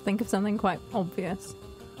 Think of something quite obvious.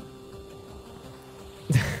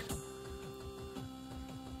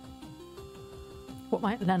 What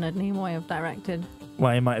might Leonard Nimoy have directed?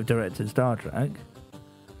 Well, he might have directed Star Trek.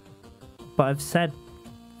 But I've said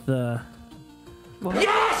the... What?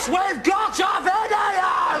 Yes, we've got our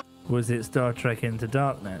video! Was it Star Trek Into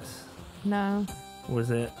Darkness? No.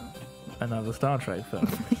 Was it another Star Trek film?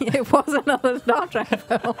 It was another Star Trek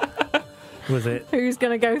film. Was it... Who's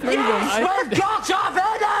going to go through them? Yes, we've got our video!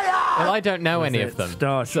 Well, I don't know was any it of them.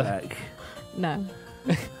 Star Trek. No.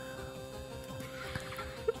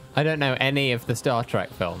 I don't know any of the Star Trek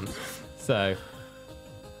films, so...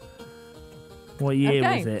 What year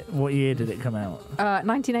Okay. was it? What year did it come out?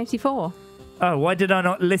 1984. Oh, why did I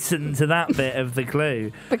not listen to that bit of the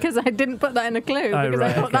clue? Because I didn't put that in a clue, Oh, because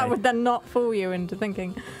right, I thought that okay. would then not fool you into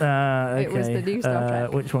thinking. Okay. It was the new Star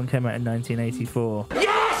Trek. Which one came out in 1984?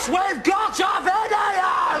 Yes, we've got a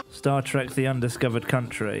video! Star Trek: The Undiscovered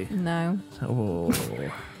Country. No. Oh.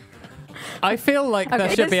 I feel like there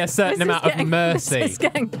Okay, should be a certain this is amount of getting- mercy. This is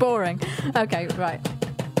getting boring. Okay, right.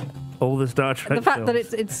 All the Star Trek The fact that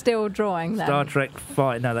films. it's still drawing then. Star Trek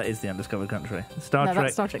 5. No, that is The Undiscovered Country. Star No, Trek.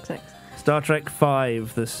 that's Star Trek 6. Star Trek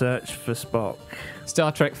 5: The Search for Spock.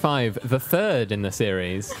 Star Trek 5, the third in the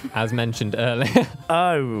series, as mentioned earlier.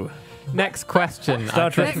 Oh. Next question. Star I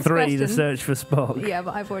Trek think. 3: The question. Search for Spock. Yeah,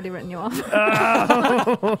 but I've already written you off.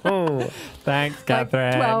 Oh. Thanks, Like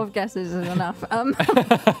Catherine. 12 guesses is enough.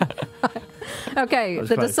 Okay, was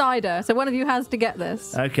the close. decider. So one of you has to get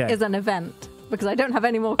this. Okay. Is an event because I don't have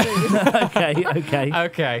any more clues. Okay.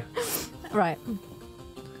 Okay. Right.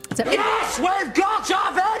 So Yes, we've got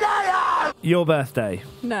a video! Your birthday.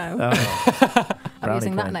 no, Oh. I'm brownie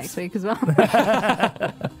using that points. next week as well.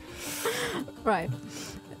 Right.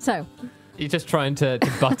 So You're just trying to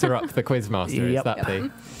butter up the Quizmaster. Is Yep. that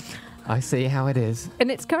the... I see how it is. in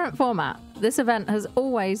its current format, this event has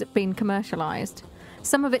always been commercialised.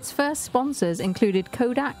 Some of its first sponsors included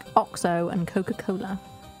Kodak, Oxo, and Coca-Cola.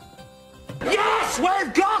 Yes,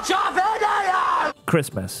 we've got a video!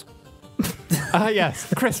 Christmas.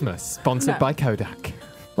 Yes, Christmas, sponsored No. by Kodak.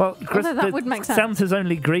 Well, that would make sense. Santa's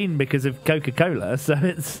only green because of Coca-Cola, so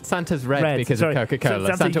it's Santa's red, because Sorry. of Coca-Cola.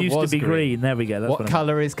 So Santa used was to be green. There we go. That's What what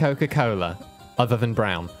colour is Coca-Cola, other than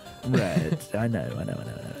brown? Red. I know.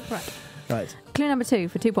 Right. Right. Clue number 2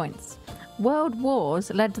 for 2 points. World wars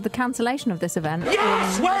led to the cancellation of this event.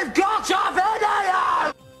 Yes, we've got a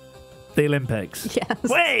video! The Olympics. Yes.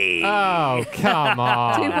 Wait! Oh, come 2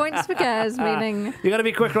 on. points for Kez, meaning You got to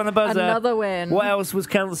be quicker on the buzzer. another win. What else was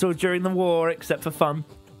cancelled during the war except for fun?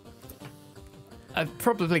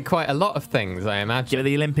 Probably quite a lot of things, I Yeah, imagine.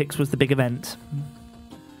 the Olympics was the big event.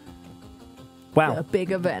 Wow. A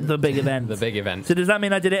big event. The big event. The big event. So does that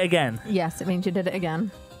mean I did it again? Yes, it means you did it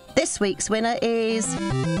again. This week's winner is...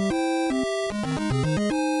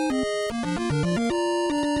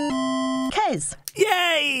 Kez.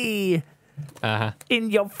 Yay! Uh-huh. In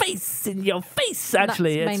your face, in your face. And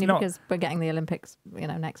Actually, that's it's mainly not. because we're getting the Olympics,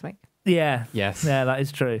 next week. Yeah. Yes. Yeah, that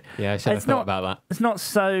is true. Yeah, I should have It's thought not- about that. It's not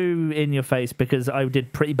so in your face because I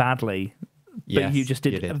did pretty badly. But Yes, you just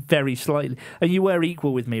did, you did. very slightly. And you were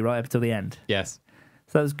equal with me right up till the end. Yes.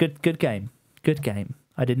 So that was good game. Good game.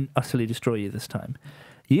 I didn't utterly destroy you this time.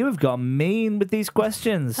 You have got mean with these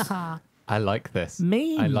questions. I like this.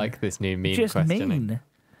 Mean. I like this new mean Just questioning. mean.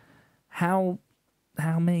 How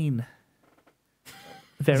mean?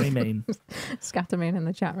 Very mean. Scatterman in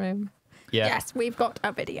the chat room. Yeah. Yes, we've got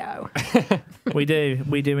a video. We do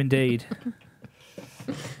indeed.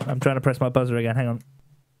 I'm trying to press my buzzer again. Hang on.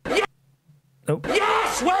 Oh,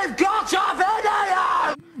 Yes, we've got a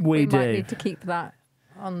video! we might do. need to keep that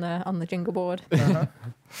on the jingle board.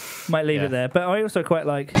 Might leave Yeah. it there, but I also quite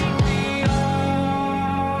like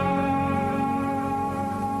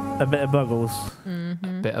a bit of Buggles.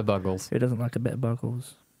 Bit of Buggles. Who doesn't like a bit of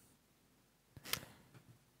Buggles?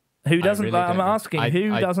 Who doesn't? really I'm don't. asking. Who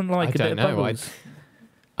doesn't like I a bit don't of know. Buggles?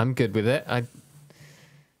 I'm good with it. I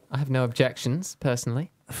have no objections,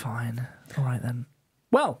 personally. Fine. All right then.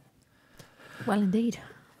 Well, Well, indeed.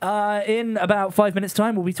 in about 5 minutes'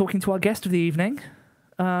 time, we'll be talking to our guest of the evening,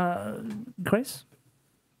 Chris.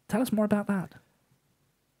 Tell us more about that.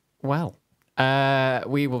 Well,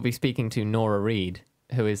 we will be speaking to Nora Reid,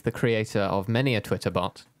 who is the creator of many a Twitter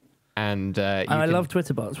bot. And I love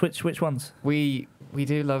Twitter bots. Which ones? We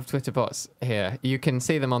do love Twitter bots here. You can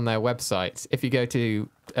see them on their website. If you go to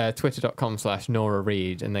twitter.com/Nora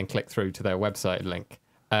Reid and then click through to their website link,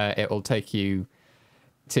 it will take you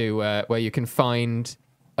to where you can find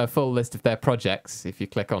a full list of their projects if you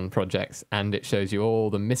click on projects, and it shows you all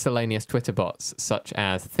the miscellaneous Twitter bots, such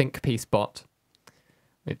as ThinkPieceBot,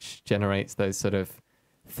 which generates those sort of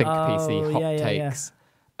ThinkPiecey hot takes.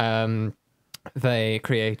 They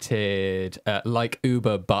created like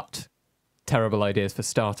Uber, but terrible ideas for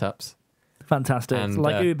startups. Fantastic. And, It's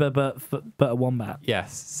like Uber, but a wombat.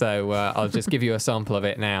 Yes, so I'll just give you a sample of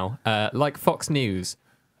it now. Like Fox News,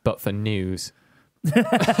 but for news.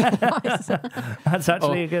 That's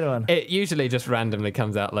actually a good one. It usually just randomly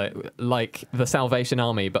comes out like the Salvation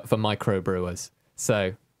Army, but for microbrewers.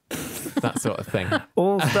 So that sort of thing.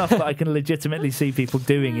 All stuff that I can legitimately see people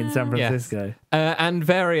doing in San Francisco. And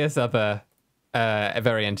various other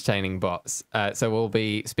very entertaining bots. So we'll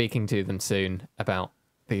be speaking to them soon about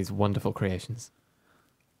these wonderful creations.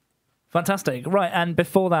 Fantastic. Right, and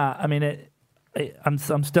before that, I mean,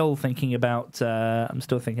 I'm still thinking about the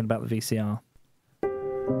VCR.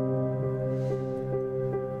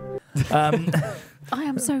 I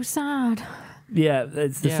am so sad. Yeah,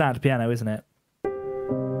 it's the sad piano, isn't it?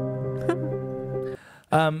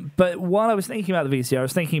 But while I was thinking about the VCR, I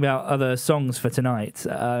was thinking about other songs for tonight.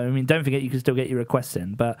 I mean, don't forget you can still get your requests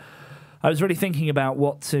in, but I was really thinking about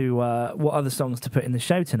what other songs to put in the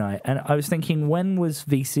show tonight. And I was thinking, when was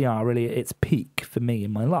VCR really at its peak for me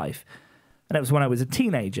in my life? And it was when I was a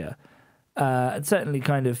teenager, and certainly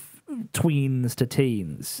kind of tweens to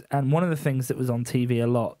teens. And one of the things that was on TV a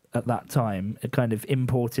lot at that time, it kind of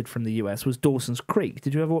imported from the US, was Dawson's Creek.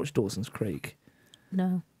 Did you ever watch Dawson's Creek?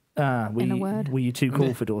 No. In a word. Were you too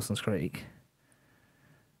cool for Dawson's Creek?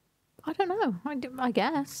 I don't know. I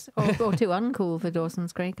guess. Or too uncool for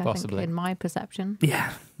Dawson's Creek, I Possibly. think, in my perception.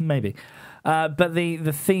 Yeah, maybe. But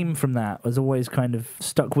the theme from that was always kind of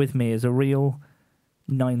stuck with me as a real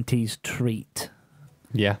 90s treat.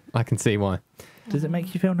 Yeah, I can see why. Does it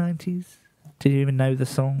make you feel 90s? Do you even know the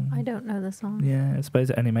song? I don't know the song. Yeah, I suppose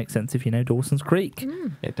it only makes sense if you know Dawson's Creek.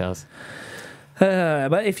 It does.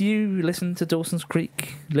 But if you listen to Dawson's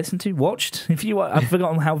Creek, watched, I've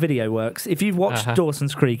forgotten how video works. If you've watched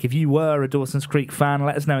Dawson's Creek, if you were a Dawson's Creek fan,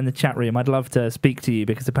 let us know in the chat room. I'd love to speak to you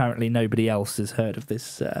because apparently nobody else has heard of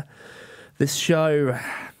this show.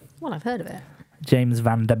 Well, I've heard of it. James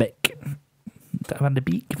Van Der Beek. Van Der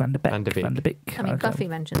Beek. Van der Beek. I mean, Buffy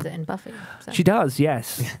mentions it in Buffy. So. She does,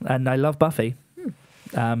 yes. And I love Buffy.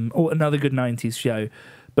 Or another good 90s show,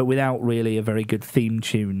 but without really a very good theme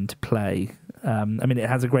tune to play. I mean, it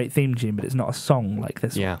has a great theme tune, but it's not a song like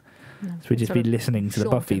this one. No, So we'd just be listening to the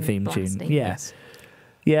Buffy theme tune. Yes.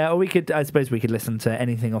 Yeah, or I suppose we could listen to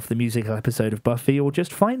anything off the musical episode of Buffy, or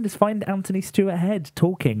just find Anthony Stewart Head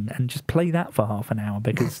talking and just play that for half an hour,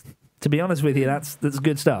 because to be honest with you, that's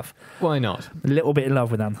good stuff. Why not? A little bit in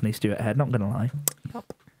love with Anthony Stewart Head, not going to lie.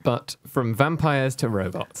 But from vampires to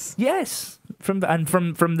robots. Yes, from the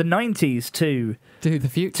 90s to the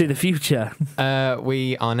future. To the future.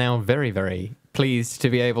 We are now very, very pleased to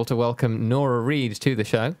be able to welcome Nora Reid to the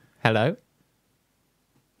show. Hello.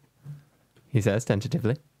 He says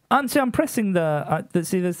tentatively. I'm pressing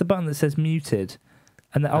see, there's the button that says muted.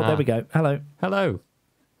 And there we go. Hello. Hello.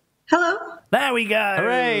 Hello. There we go.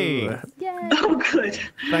 Hooray. Yay. Oh, good.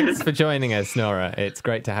 Thanks for joining us, Nora. It's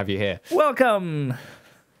great to have you here. Welcome.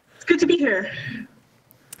 It's good to be here.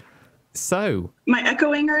 So. Am I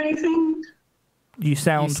echoing or anything? You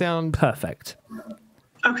sound perfect.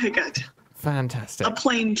 Okay, good. Fantastic. A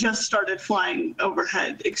plane just started flying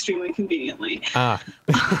overhead extremely conveniently.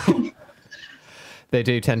 They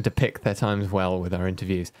do tend to pick their times well with our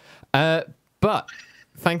interviews. But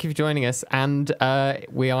thank you for joining us, and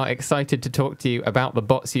we are excited to talk to you about the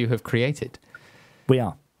bots you have created. We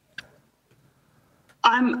are.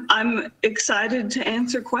 I'm excited to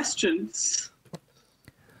answer questions.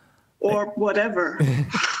 Or whatever.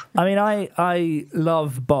 I mean, I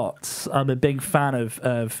love bots. I'm a big fan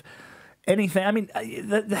of anything. I mean,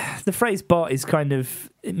 the phrase bot is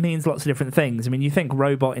it means lots of different things. I mean, you think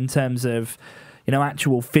robot in terms of,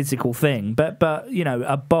 actual physical thing, but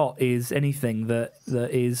a bot is anything that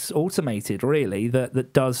is automated, really,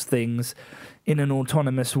 that does things in an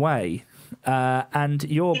autonomous way. And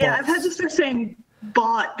your bots... I've had to start saying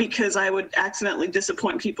bot because I would accidentally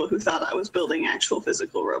disappoint people who thought I was building actual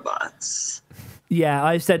physical robots. Yeah,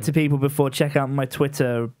 I've said to people before, check out my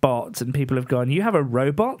Twitter bots, and people have gone, you have a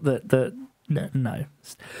robot that no.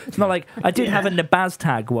 It's not like... I did have a Nabaz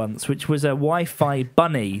tag once, which was a Wi-Fi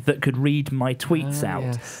bunny that could read my tweets out.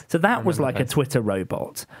 Yes. So that was like a Twitter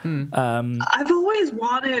robot. I've always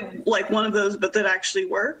wanted one of those, but that actually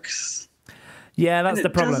works. Yeah, that's the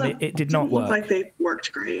problem. It did not work. Look like they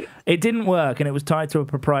worked great. It didn't work, and it was tied to a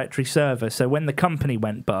proprietary server. So when the company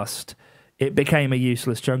went bust, it became a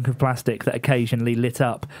useless chunk of plastic that occasionally lit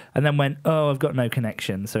up, and then went, "Oh, I've got no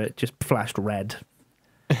connection." So it just flashed red.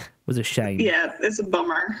 It was a shame. Yeah, it's a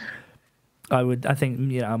bummer. I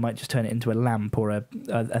think I might just turn it into a lamp or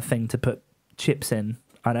a thing to put chips in.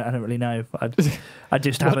 I don't really know. I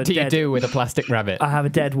just have What do you do with a plastic rabbit? I have a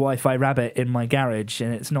dead Wi-Fi rabbit in my garage,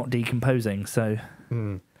 and it's not decomposing. So,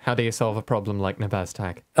 how do you solve a problem like Nabaz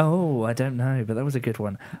tag? Oh, I don't know, but that was a good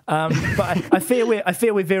one. But I fear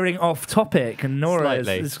we're veering off topic, and Nora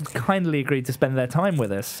has kindly agreed to spend their time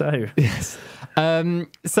with us. So yes.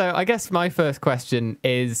 So I guess my first question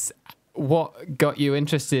is, what got you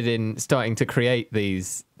interested in starting to create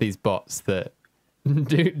these bots that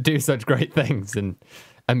do such great things and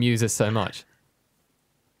amuse us so much?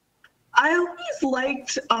 I always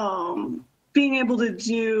liked being able to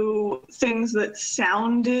do things that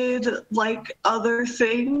sounded like other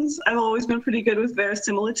things. I've always been pretty good with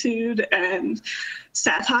verisimilitude and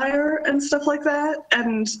satire and stuff like that.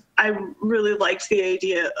 And I really liked the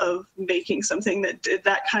idea of making something that did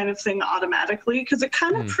that kind of thing automatically, because it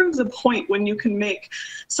kind of proves a point when you can make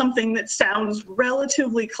something that sounds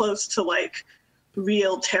relatively close to like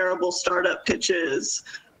real terrible startup pitches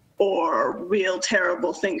or real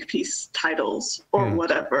terrible think piece titles or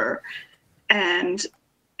whatever. And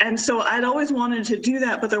so I'd always wanted to do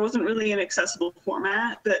that, but there wasn't really an accessible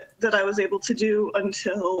format that I was able to do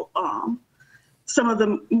until some of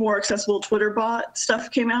the more accessible Twitter bot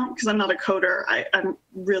stuff came out, because I'm not a coder. I'm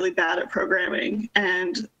really bad at programming.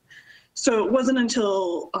 And so it wasn't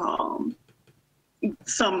until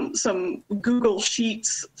some Google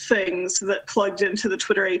Sheets things that plugged into the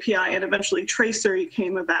Twitter API, and eventually Tracery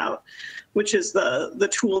came about, which is the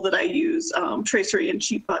tool that I use, Tracery and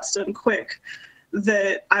Cheatbots done quick,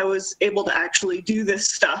 that I was able to actually do this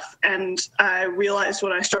stuff. And I realized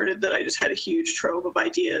when I started that I just had a huge trove of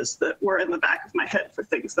ideas that were in the back of my head for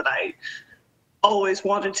things that I always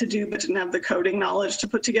wanted to do but didn't have the coding knowledge to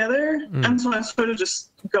put together. And so I'm sort of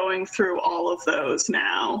just going through all of those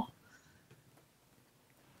now.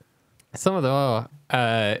 Some of them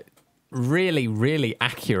are really, really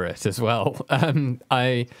accurate as well. I'm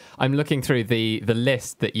looking through the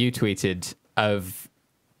list that you tweeted of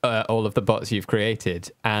all of the bots you've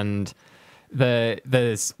created, and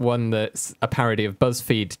there's one that's a parody of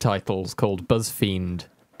BuzzFeed titles called BuzzFiend,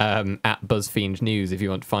 at BuzzFiend News if you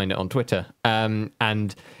want to find it on Twitter.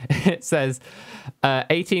 And it says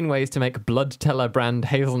 18 ways to make Blood Teller brand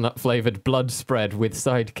hazelnut flavored blood spread with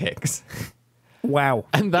sidekicks. Wow.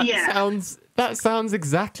 And that sounds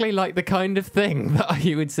exactly like the kind of thing that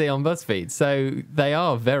you would see on BuzzFeed. So they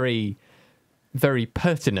are very, very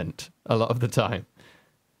pertinent a lot of the time.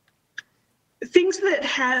 Things that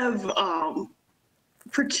have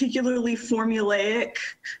particularly formulaic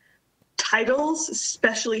titles,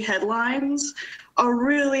 especially headlines, are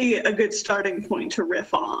really a good starting point to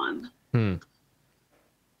riff on. I'm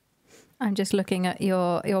just looking at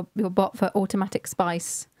your bot for automatic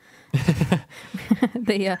spice.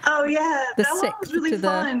 Oh yeah, the that one was really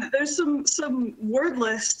fun. There's some word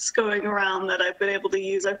lists going around that I've been able to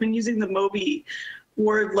use. I've been using the Moby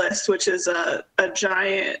word list, which is a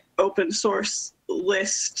giant open source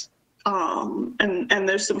list, and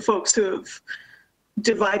there's some folks who have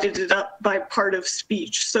divided it up by part of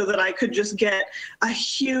speech so that I could just get a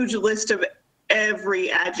huge list of every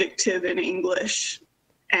adjective in English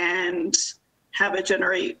and have it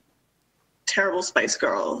generate terrible Spice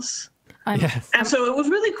Girls. Yes. And so it was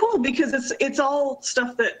really cool because it's all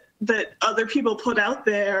stuff that other people put out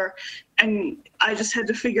there, and I just had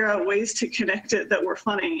to figure out ways to connect it that were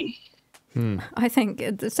funny. I think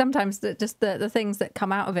sometimes the things that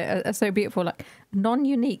come out of it are so beautiful, like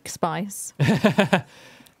non-unique spice.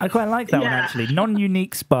 I quite like that one, actually.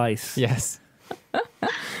 Non-unique spice. Yes.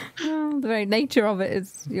 The very nature of it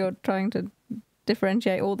is you're trying to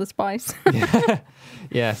differentiate all the spice.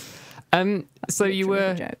 Yes. So you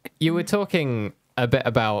were talking a bit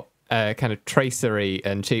about kind of tracery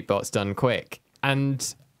and cheatbots done quick,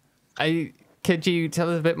 and could you tell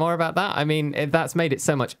us a bit more about that? I mean, that's made it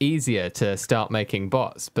so much easier to start making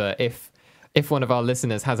bots, but if one of our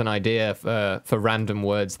listeners has an idea for random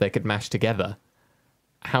words they could mash together,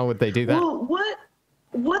 how would they do that? Well,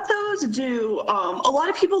 what those do, a lot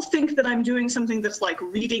of people think that I'm doing something that's like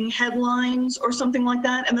reading headlines or something like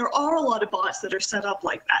that, and there are a lot of bots that are set up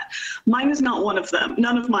like that. Mine is not one of them.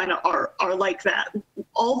 None of mine are like that.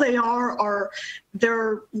 All they are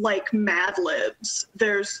they're like Mad Libs.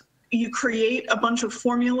 You create a bunch of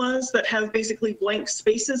formulas that have basically blank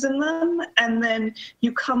spaces in them, and then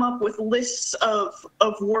you come up with lists of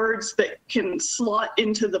words that can slot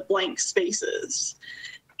into the blank spaces.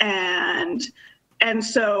 And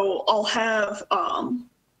so I'll have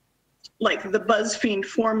like the BuzzFeed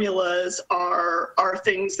formulas are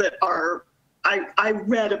things that are, I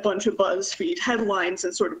read a bunch of BuzzFeed headlines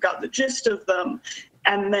and sort of got the gist of them,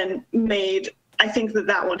 and then made, I think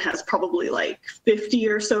that one has probably like 50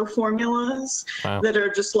 or so formulas that are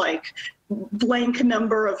just like blank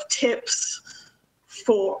number of tips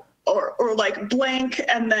for, or like blank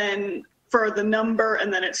and then for the number,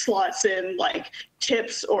 and then it slots in like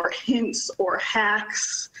tips or hints or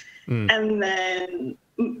hacks, and then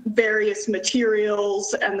various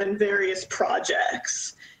materials, and then various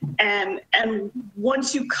projects. And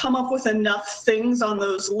once you come up with enough things on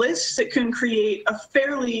those lists, it can create a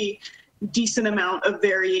fairly decent amount of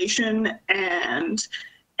variation, and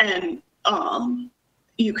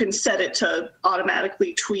you can set it to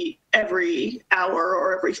automatically tweet every hour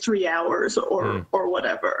or every 3 hours or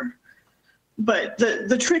whatever. But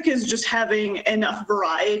the trick is just having enough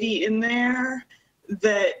variety in there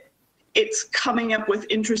that it's coming up with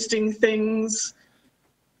interesting things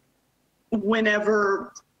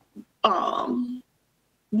whenever that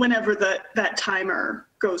timer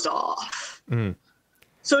goes off.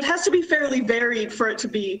 So it has to be fairly varied for it to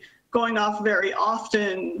be going off very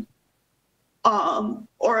often,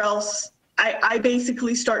 or else I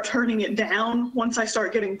basically start turning it down. Once I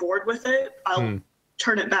start getting bored with it, I'll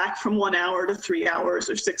turn it back from 1 hour to 3 hours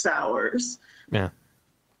or 6 hours.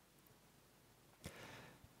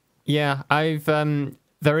 Yeah, I've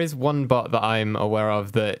there is one bot that I'm aware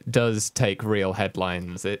of that does take real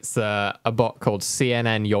headlines. It's a bot called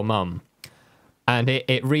CNN Your Mum, and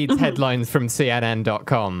it reads headlines from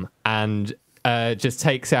CNN.com and just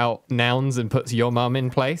takes out nouns and puts your mum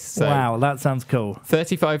in place. So wow, that sounds cool.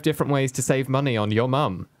 35 different ways to save money on your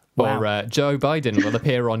mum. Wow. Or Joe Biden will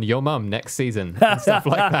appear on your mum next season. And stuff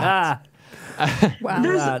like that.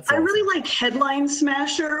 Wow. I really like Headline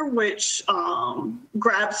Smasher, which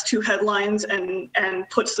grabs two headlines and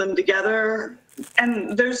puts them together.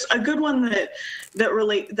 And there's a good one that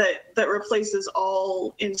replaces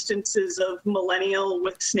all instances of millennial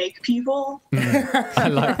with snake people. I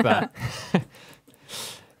like that.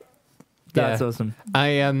 That's awesome.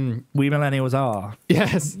 We millennials are.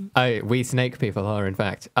 Yes, we snake people are. In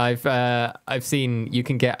fact, I've seen you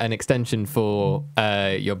can get an extension for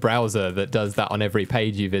your browser that does that on every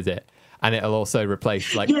page you visit, and it'll also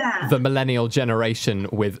replace the millennial generation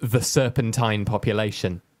with the serpentine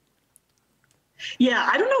population. Yeah,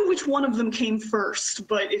 I don't know which one of them came first,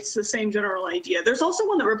 but it's the same general idea. There's also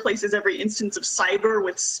one that replaces every instance of cyber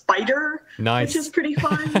with spider, which is pretty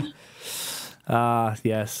fun.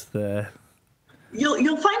 Yes,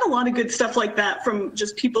 You'll find a lot of good stuff like that from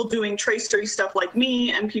just people doing tracery stuff like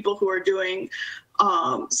me, and people who are doing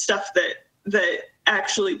stuff that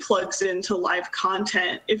actually plugs into live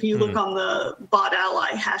content. If you look on the Bot Ally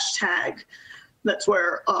hashtag, that's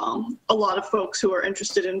where a lot of folks who are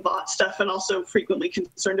interested in bot stuff and also frequently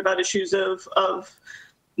concerned about issues of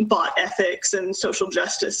bot ethics and social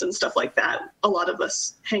justice and stuff like that, a lot of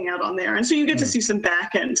us hang out on there. And so you get to see some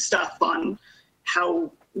back end stuff on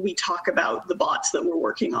how we talk about the bots that we're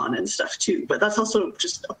working on and stuff too. But that's also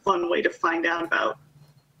just a fun way to find out about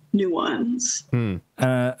new ones. An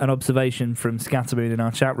observation from Scattermoon in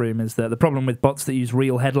our chat room is that the problem with bots that use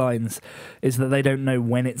real headlines is that they don't know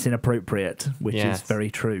when it's inappropriate, which is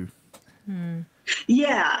very true.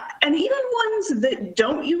 Yeah, and even ones that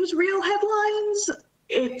don't use real headlines,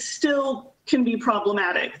 it still can be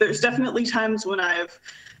problematic. There's definitely times when I've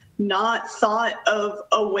not thought of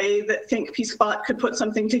a way that ThinkPeaceBot could put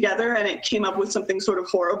something together and it came up with something sort of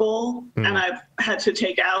horrible, and I've had to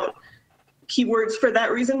take out keywords for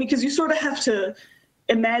that reason, because you sort of have to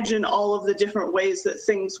imagine all of the different ways that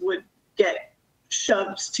things would get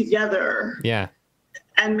shoved together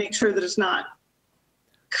and make sure that it's not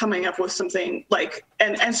coming up with something like,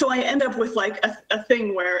 and so I end up with like a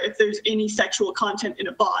thing where if there's any sexual content in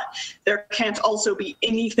a bot, there can't also be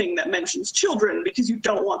anything that mentions children, because you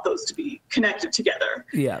don't want those to be connected together.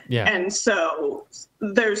 And so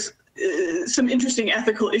there's some interesting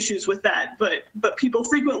ethical issues with that, but people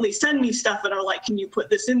frequently send me stuff and are like, can you put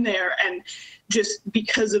this in there? And just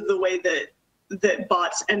because of the way that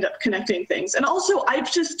bots end up connecting things. And also, I've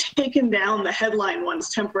just taken down the headline ones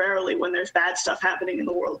temporarily when there's bad stuff happening in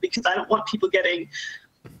the world, because I don't want people getting,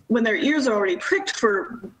 when their ears are already pricked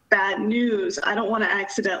for bad news, I don't want to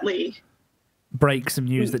accidentally break some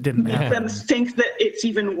news that didn't happen. Make them think that it's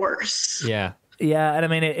even worse. Yeah, and I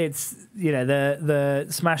mean, it's, you know, the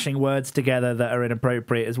smashing words together that are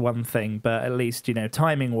inappropriate is one thing, but at least, you know,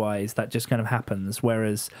 timing-wise, that just kind of happens,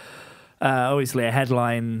 whereas obviously a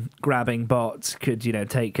headline-grabbing bot could, you know,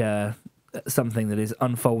 take something that is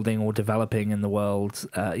unfolding or developing in the world,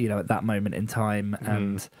 you know, at that moment in time,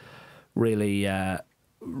 and really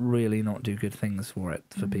not do good things for it,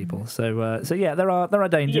 for people. So yeah, there are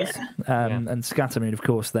dangers. And Scattermoon, of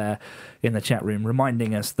course, there in the chat room,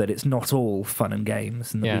 reminding us that it's not all fun and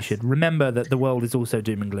games, and that we should remember that the world is also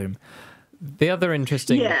doom and gloom. The other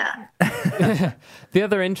interesting, the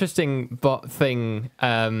other interesting bot thing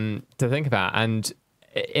to think about, and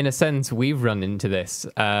in a sense, we've run into this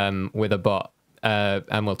with a bot,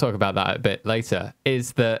 and we'll talk about that a bit later,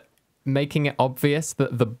 is that making it obvious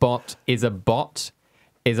that the bot is a bot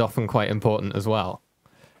is often quite important as well.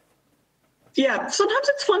 Yeah, sometimes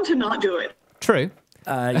it's fun to not do it. True.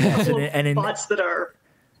 Yes, and bots that are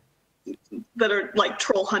like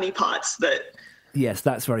troll honeypots that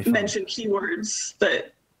that's very fun. Mention keywords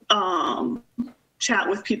that chat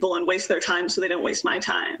with people and waste their time so they don't waste my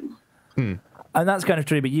time. And that's kind of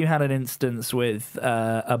true, but you had an instance with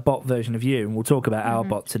a bot version of you, and we'll talk about our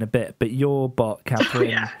bots in a bit, but your bot,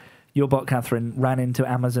 Catherine, ran into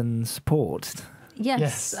Amazon support.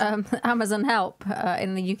 Yes. Amazon Help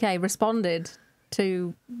in the UK responded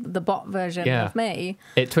to the bot version of me.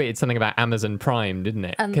 It tweeted something about Amazon Prime, didn't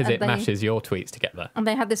it? Because it mashes your tweets together. And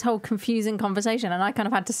they had this whole confusing conversation, and I kind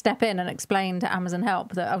of had to step in and explain to Amazon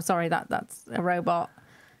Help that, oh, sorry, that's a robot.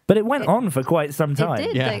 But it went on for quite some time.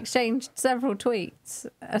 It did. They exchanged several tweets.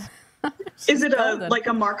 Is it like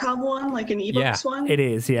a Markov one, like an ebooks one? It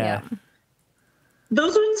is, yeah.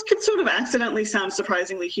 Those ones could sort of accidentally sound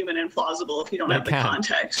surprisingly human and plausible if you don't have the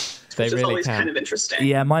context, which is always kind of interesting.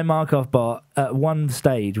 Yeah, my Markov bot at one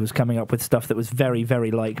stage was coming up with stuff that was very,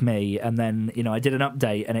 very like me, and then, I did an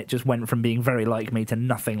update and it just went from being very like me to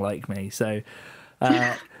nothing like me. So,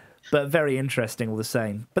 but very interesting all the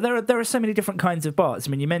same. But there are so many different kinds of bots.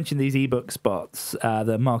 I mean, you mentioned these ebooks bots,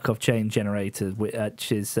 the Markov chain generator,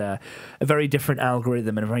 which is a very different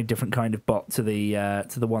algorithm and a very different kind of bot to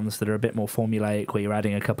the ones that are a bit more formulaic, where you're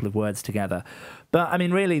adding a couple of words together. But I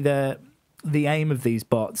mean, really, the aim of these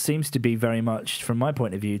bots seems to be very much, from my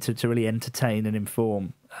point of view, to really entertain and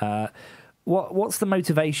inform. What's the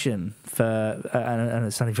motivation for? And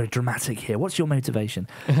it's sounding very dramatic here. What's your motivation?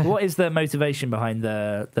 What is the motivation behind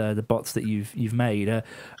the bots that you've made?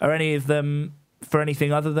 Are any of them for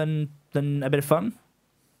anything other than a bit of fun?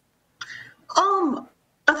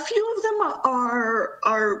 A few of them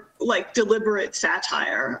are like deliberate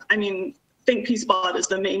satire. I mean, Think Peace Bot is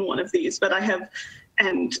the main one of these, but I have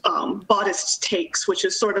Botist Takes, which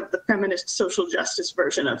is sort of the feminist social justice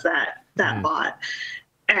version of that bot.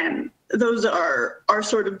 And those are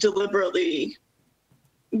sort of deliberately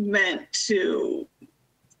meant to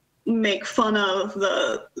make fun of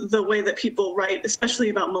the way that people write, especially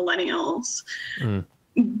about millennials.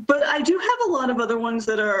 But I do have a lot of other ones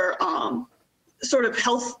that are sort of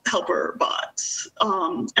health helper bots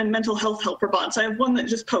and mental health helper bots. I have one that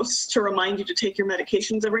just posts to remind you to take your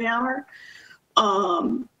medications every hour.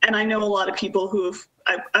 And I know a lot of people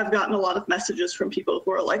I've gotten a lot of messages from people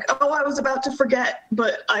who are like, oh, I was about to forget,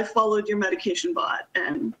 but I followed your medication bot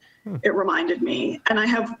and it reminded me. And I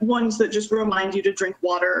have ones that just remind you to drink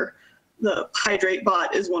water. The Hydrate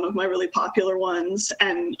bot is one of my really popular ones.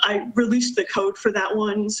 And I released the code for that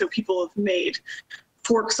one, so people have made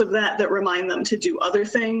forks of that remind them to do other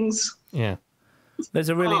things. Yeah. There's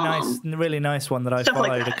a really nice one that I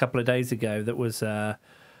followed a couple of days ago that was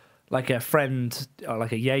like a friend, or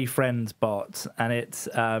like a Yay Friends bot, and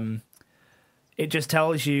it just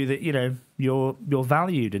tells you that you're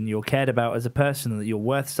valued and you're cared about as a person, and that you're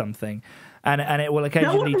worth something, and it will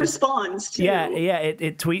occasionally responds to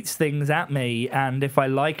it tweets things at me, and if I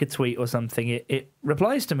like a tweet or something, it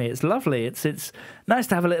replies to me. It's lovely. It's nice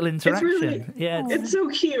to have a little interaction. It's so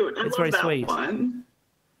cute. I love very that sweet. one.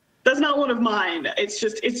 That's not one of mine. It's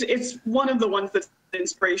just it's one of the ones that's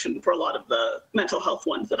inspiration for a lot of the mental health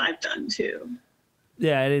ones that I've done too.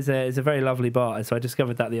 Yeah, it's a very lovely bot. So I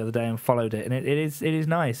discovered that the other day and followed it, and it is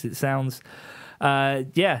nice. It sounds,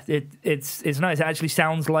 it's nice. It actually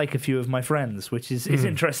sounds like a few of my friends, which is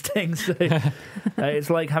interesting. So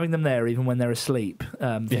it's like having them there even when they're asleep.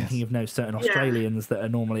 Thinking of certain Australians that are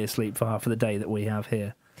normally asleep for half of the day that we have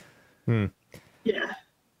here. Yeah.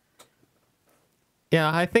 Yeah,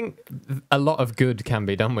 I think a lot of good can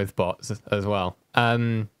be done with bots as well.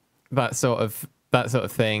 That sort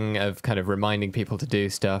of thing of kind of reminding people to do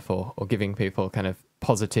stuff or giving people kind of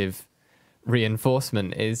positive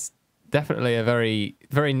reinforcement is definitely a very,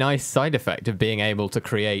 very nice side effect of being able to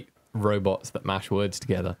create robots that mash words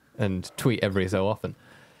together and tweet every so often.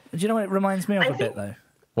 Do you know what it reminds me of a bit, though?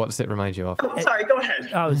 What does it remind you of? Oh, sorry, go ahead.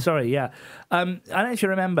 Oh, sorry, yeah. I don't actually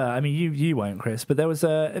remember. I mean, you won't, Chris, but there was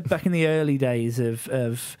back in the early days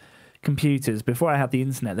of computers, before I had the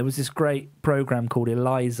internet, there was this great program called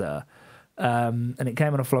Eliza, and it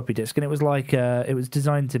came on a floppy disk, and it was like it was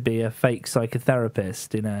designed to be a fake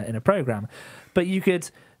psychotherapist in a program, but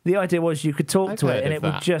the idea was you could talk to it, and it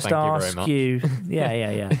would just ask you.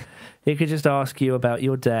 Yeah. It could just ask you about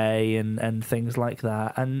your day and things like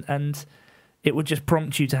that, and it would just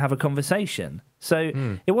prompt you to have a conversation. So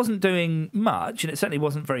it wasn't doing much, and it certainly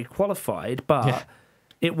wasn't very qualified, but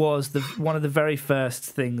it was one of the very first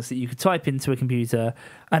things that you could type into a computer,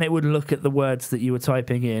 and it would look at the words that you were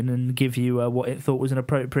typing in and give you what it thought was an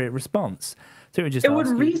appropriate response. So it would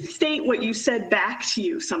restate what you said back to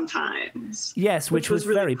you sometimes. Yes, which was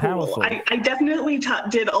really very powerful. I definitely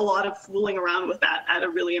did a lot of fooling around with that at a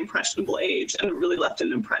really impressionable age, and it really left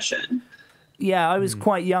an impression. Yeah, I was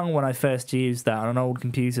quite young when I first used that on an old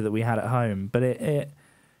computer that we had at home, but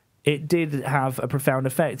it did have a profound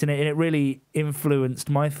effect, and it really influenced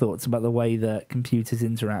my thoughts about the way that computers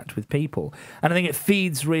interact with people. And I think it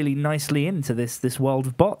feeds really nicely into this world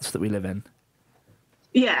of bots that we live in.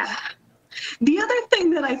 Yeah. The other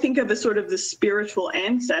thing that I think of as sort of the spiritual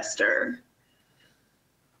ancestor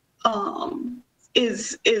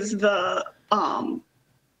is the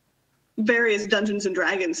various Dungeons and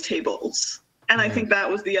Dragons tables. And I think that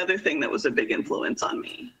was the other thing that was a big influence on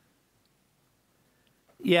me.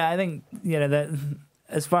 Yeah, I think, that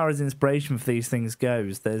as far as inspiration for these things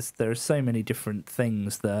goes, there are so many different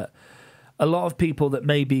things that a lot of people that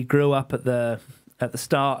maybe grew up at the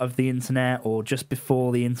start of the internet or just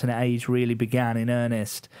before the internet age really began in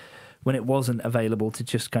earnest, when it wasn't available to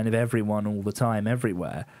just kind of everyone all the time,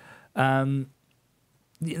 everywhere.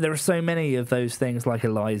 There are so many of those things like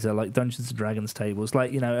Eliza, like Dungeons and Dragons tables,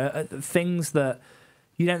 like, things that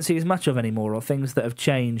you don't see as much of anymore, or things that have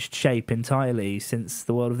changed shape entirely since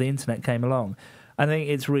the world of the internet came along. I think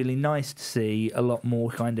it's really nice to see a lot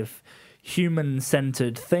more kind of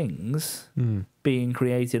human-centered things being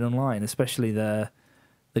created online, especially the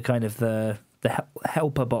kind of the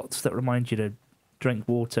helper bots that remind you to drink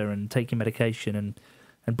water and take your medication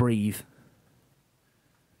and breathe.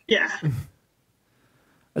 Yeah.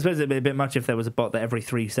 I suppose it'd be a bit much if there was a bot that every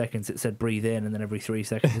 3 seconds it said breathe in, and then every 3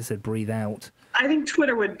 seconds it said breathe out. I think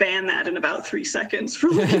Twitter would ban that in about 3 seconds for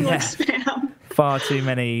looking like spam. Far too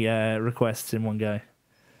many requests in one go.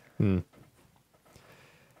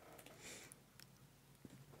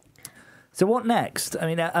 So what next? I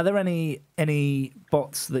mean, are there any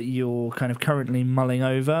bots that you're kind of currently mulling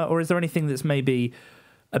over, or is there anything that's maybe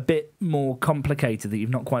a bit more complicated that you've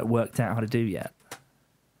not quite worked out how to do yet?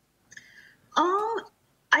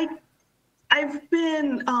 I've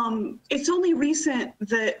been. It's only recent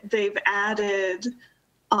that they've added.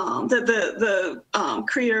 That the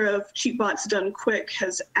creator of Cheatbots Done Quick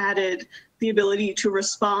has added the ability to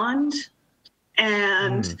respond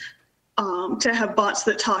and to have bots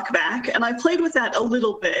that talk back. And I played with that a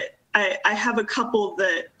little bit. I have a couple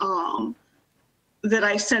that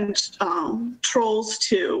I send trolls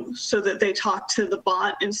to so that they talk to the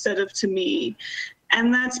bot instead of to me.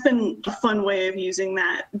 And that's been a fun way of using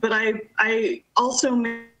that. But I also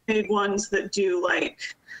made ones that do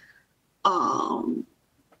like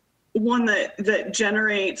one that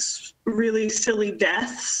generates really silly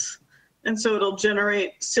deaths. And so it'll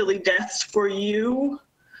generate silly deaths for you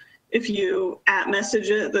if you @message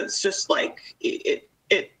it. That's just like it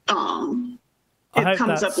comes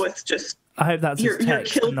up with just I hope that's you're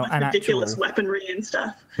text, killed not with an ridiculous actual weaponry and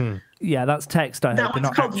stuff. Yeah, that's text. I That hope, but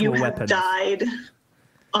one's not called "You actual Have weapons. Died,"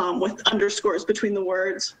 with underscores between the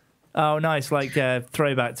words. Oh, nice! Like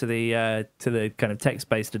throwback to the kind of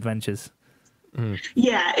text-based adventures.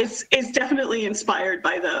 Yeah, it's definitely inspired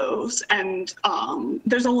by those, and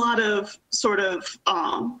there's a lot of sort of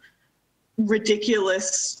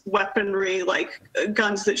ridiculous weaponry, like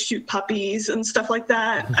guns that shoot puppies and stuff like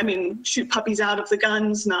that. I mean, shoot puppies out of the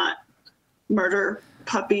guns, not murder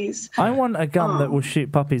puppies. I want a gun that will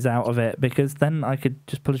shoot puppies out of it, because then I could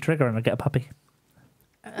just pull a trigger and I get a puppy.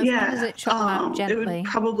 As long as it shot them out it gently. would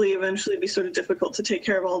probably eventually be sort of difficult to take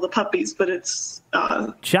care of all the puppies, but it's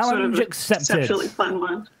Challenge sort of a accepted. conceptually fun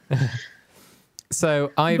one.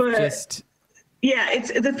 So it's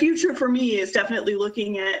the future for me is definitely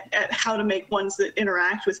looking at how to make ones that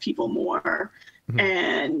interact with people more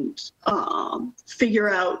and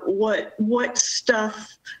figure out what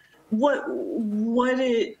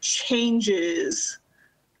it changes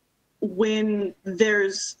when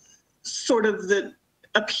there's sort of the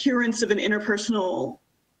appearance of an interpersonal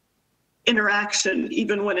interaction,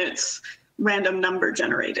 even when it's random number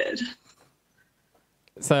generated.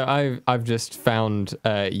 So I've just found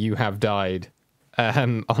You Have Died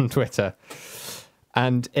on Twitter,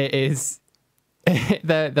 and it is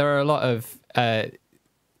there are a lot of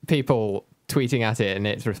people tweeting at it, and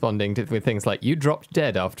it's responding with things like "You dropped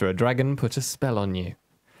dead after a dragon put a spell on you,"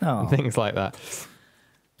 and things like that.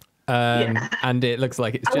 And it looks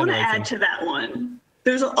like it's generating. I want to add to that one.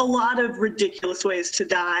 There's a lot of ridiculous ways to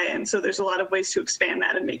die, and so there's a lot of ways to expand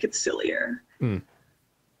that and make it sillier. There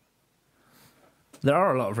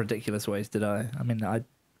are a lot of ridiculous ways to die. I mean, I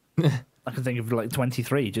can think of like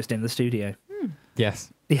 23 just in the studio.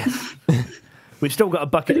 Yes. We've still got a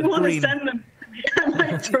bucket of green. Send them. I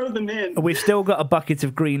might throw them in. We've still got a bucket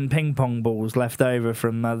of green ping pong balls left over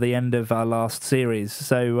from the end of our last series.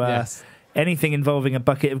 So anything involving a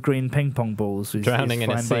bucket of green ping pong balls is drowning is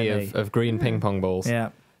in a fine sea by of green ping pong balls.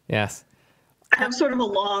 Yeah. Yes. I have sort of a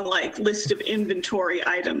long list of inventory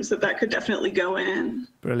items that could definitely go in.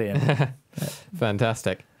 Brilliant.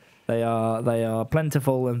 Fantastic. They are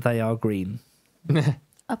plentiful and they are green.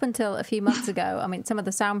 up until a few months ago, I mean, some of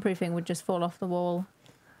the soundproofing would just fall off the wall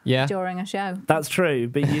Yeah. during a show. That's true,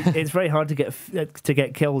 but it's very hard to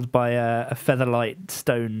get killed by a featherlight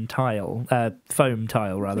stone tile, foam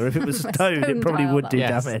tile rather. If it was A stone, it stone probably tile, would do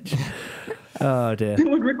Yes. damage. Oh dear. It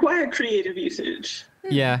would require creative usage.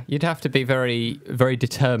 Yeah, you'd have to be very, very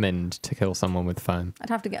determined to kill someone with foam. I'd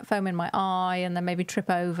have to get foam in my eye and then maybe trip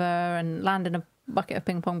over and land in a bucket of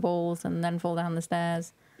ping pong balls and then fall down the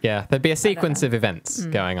stairs. Yeah, there'd be a sequence of events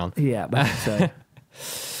going on. Yeah, but so.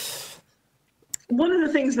 One of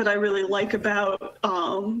the things that I really like about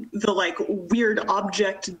the like weird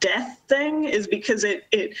object death thing is because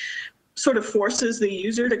it sort of forces the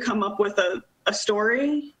user to come up with a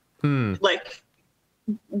story, like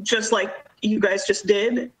just like you guys just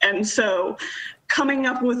did. And so coming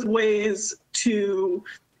up with ways to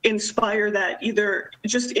inspire that either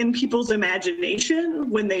just in people's imagination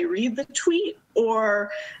when they read the tweet, or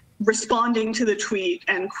responding to the tweet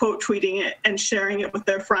and quote tweeting it and sharing it with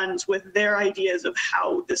their friends with their ideas of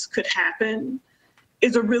how this could happen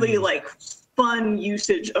is a really like fun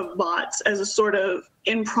usage of bots as a sort of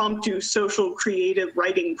impromptu social creative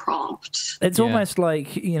writing prompt. It's Yeah. almost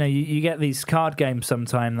like, you get these card games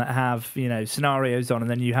sometime that have, scenarios on and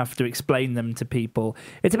then you have to explain them to people.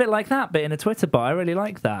 It's a bit like that, but in a Twitter bot. I really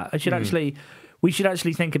like that. We should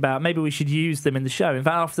actually think about, maybe we should use them in the show. In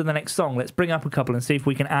fact, after the next song, let's bring up a couple and see if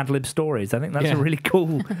we can ad-lib stories. I think that's a really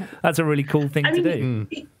cool thing to do.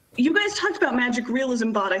 You guys talked about Magic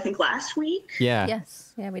Realism Bot, I think, last week. Yeah.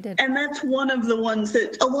 Yes, yeah, we did. And that's one of the ones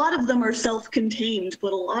that a lot of them are self-contained,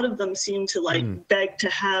 but a lot of them seem to beg to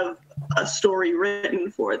have a story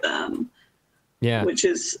written for them. Yeah.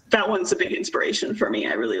 That one's a big inspiration for me.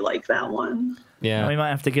 I really like that one. Yeah. We might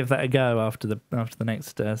have to give that a go after the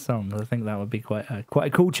next song. I think that would be quite a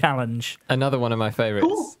cool challenge. Another one of my favorites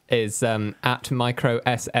Cool. is at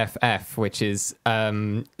microsff, which is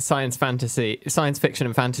science fiction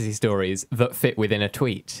and fantasy stories that fit within a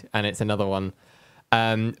tweet, and it's another one.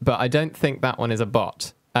 But I don't think that one is a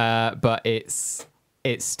bot. But it's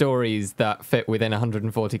stories that fit within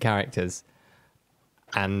 140 characters.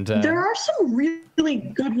 And there are some really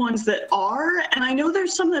good ones that are, and I know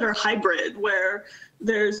there's some that are hybrid where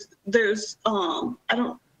there's I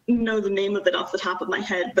don't know the name of it off the top of my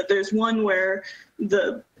head, but there's one where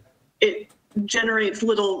it generates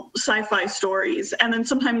little sci-fi stories, and then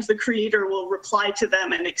sometimes the creator will reply to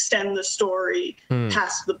them and extend the story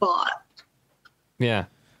past the bot. Yeah.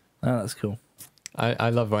 Oh, that's cool. I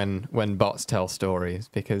love when bots tell stories,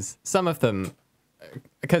 because some of them,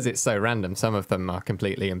 because it's so random, some of them are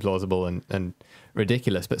completely implausible and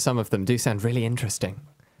ridiculous, but some of them do sound really interesting.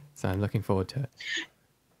 So I'm looking forward to it.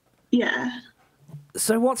 Yeah.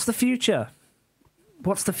 So what's the future?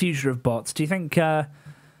 What's the future of bots? Do you think that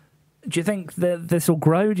this will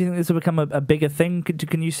grow? Do you think this will become a bigger thing?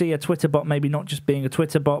 Can you see a Twitter bot maybe not just being a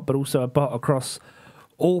Twitter bot, but also a bot across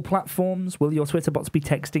all platforms? Will your Twitter bots be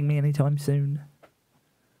texting me anytime soon?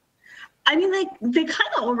 I mean, they kind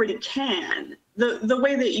of already can. The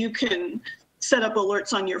way that you can set up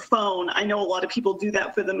alerts on your phone, I know a lot of people do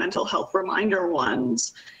that for the mental health reminder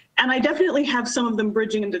ones. And I definitely have some of them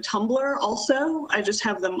bridging into Tumblr also. I just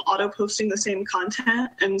have them auto-posting the same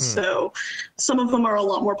content. And so some of them are a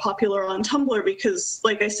lot more popular on Tumblr because,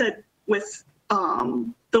 like I said, with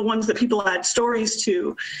the ones that people add stories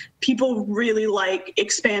to, people really like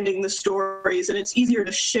expanding the stories, and it's easier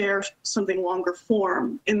to share something longer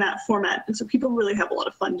form in that format. And so people really have a lot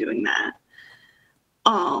of fun doing that.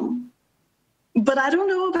 But I don't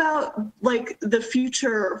know about like the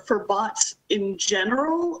future for bots in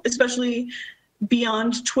general, especially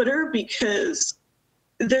beyond Twitter, because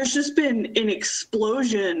there's just been an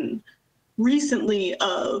explosion recently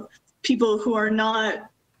of people who are not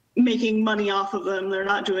making money off of them. They're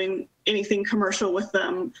not doing anything commercial with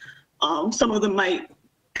them. Some of them might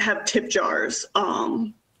have tip jars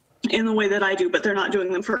in the way that I do, but they're not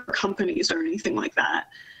doing them for companies or anything like that.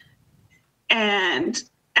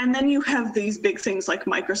 And then you have these big things like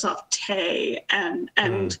Microsoft Tay and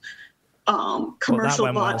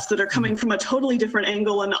commercial bots that are coming from a totally different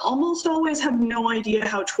angle and almost always have no idea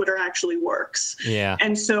how Twitter actually works. Yeah.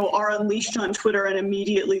 And so are unleashed on Twitter, and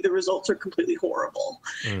immediately the results are completely horrible.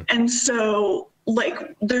 And so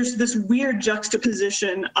like there's this weird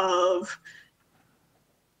juxtaposition of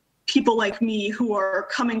people like me who are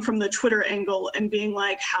coming from the Twitter angle and being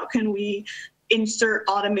like, how can we insert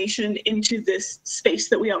automation into this space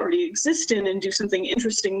that we already exist in and do something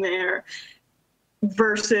interesting there,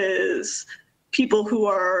 versus people who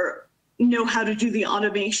know how to do the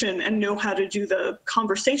automation and know how to do the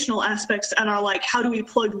conversational aspects and are like, how do we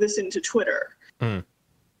plug this into Twitter? That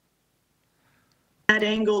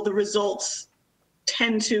angle, the results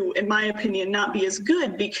tend to, in my opinion, not be as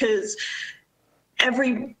good because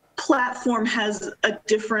every platform has a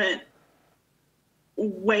different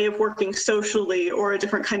way of working socially or a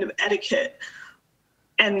different kind of etiquette.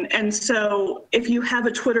 And so if you have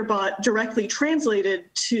a Twitter bot directly translated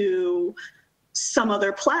to some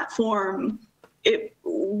other platform, it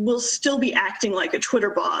will still be acting like a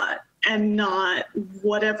Twitter bot and not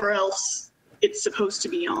whatever else it's supposed to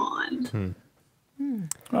be on.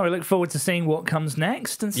 Well, we look forward to seeing what comes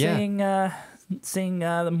next and seeing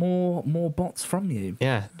more bots from you.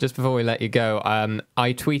 Yeah, just before we let you go,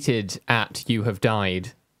 I tweeted at You Have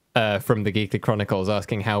Died from the Geekly Chronicles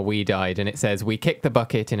asking how we died, and it says, we kicked the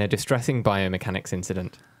bucket in a distressing biomechanics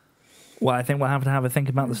incident. Well, I think we'll have to have a think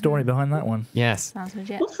about the story behind that one. Yes. Sounds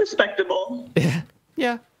legit. That's respectable.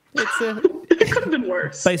 Yeah. It could have been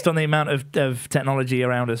worse. Based on the amount of technology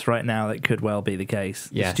around us right now, that could well be the case.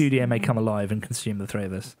 Yes. The studio may come alive and consume the three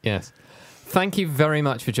of us. Yes. Thank you very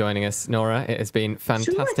much for joining us, Nora. It has been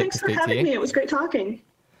fantastic Sure, to thanks for speak to having you. me. It was great talking.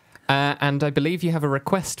 And I believe you have a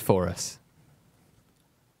request for us.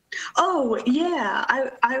 Oh, yeah.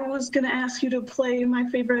 I was going to ask you to play my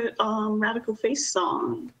favorite Radical Face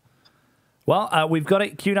song. Well, we've got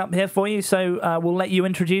it queued up here for you, so we'll let you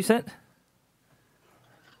introduce it.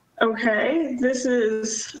 Okay, this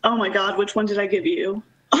is, oh my God, which one did I give you?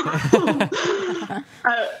 I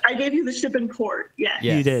gave you the Ship and Port, yes.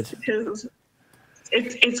 You did. Because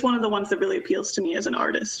it's one of the ones that really appeals to me as an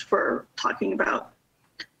artist for talking about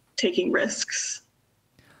taking risks.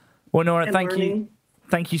 Well, Nora, and thank you. learning.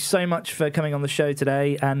 Thank you so much for coming on the show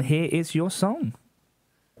today, and here is your song.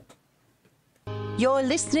 You're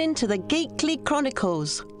listening to the Geekly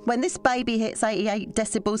Chronicles. When this baby hits 88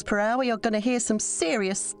 decibels per hour, you're going to hear some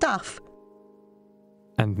serious stuff.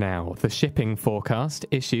 And now, the shipping forecast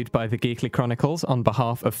issued by the Geekly Chronicles on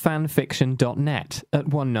behalf of fanfiction.net at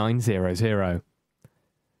 1900.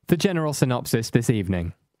 The general synopsis this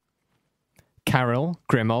evening. Carol,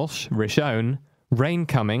 Grimolsh, Rishon, rain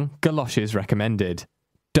coming, galoshes recommended.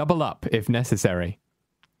 Double up if necessary.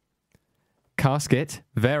 Casket,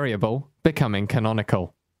 variable, becoming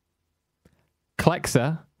canonical.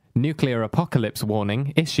 Klexa, nuclear apocalypse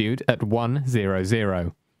warning issued at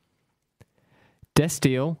 100.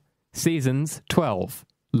 Destiel, seasons 12,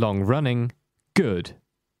 long running, good.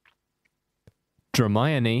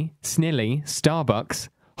 Dramione, Snilly, Starbucks,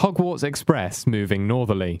 Hogwarts Express moving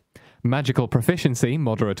northerly. Magical proficiency,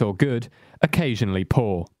 moderate or good, occasionally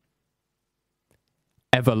poor.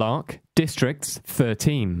 Everlark, districts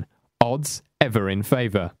 13, odds ever in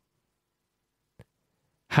favour.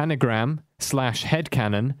 Hanagram /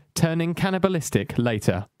 headcanon turning cannibalistic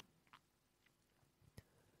later.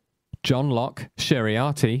 John Locke,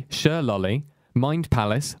 Sheriati, Sherlolly, Mind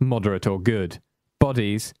Palace, moderate or good.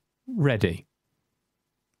 Bodies, ready.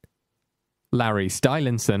 Larry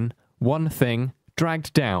Stylinson, one thing,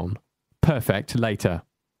 dragged down. Perfect later.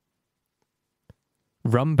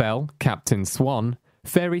 Rumbell, Captain Swan,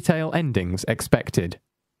 fairy tale endings expected.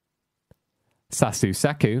 Sasu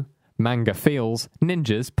Saku, manga feels,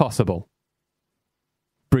 ninjas possible.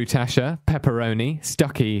 Brutasha, Pepperoni,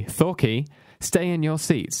 Stucky, Thorky, stay in your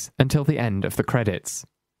seats until the end of the credits.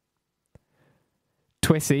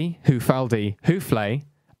 Twissy, Hoofaldi, Hooflay,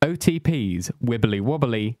 OTPs, Wibbly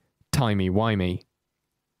Wobbly, Timey Wimey.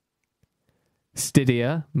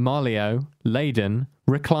 Stydia, Marlio, Leyden,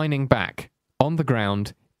 reclining back, on the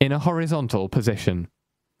ground, in a horizontal position.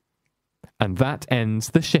 And that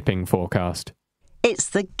ends the shipping forecast. It's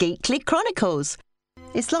the Geekly Chronicles.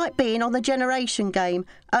 It's like being on the Generation game,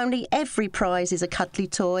 only every prize is a cuddly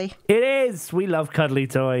toy. It is. We love cuddly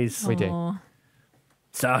toys. We do.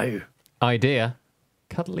 So, Idea,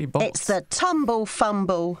 cuddly box. It's the Tumble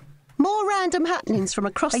Fumble. More random happenings from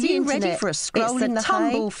across the internet. Are you ready for a scroll in the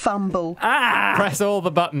Tumble Fumble? Press all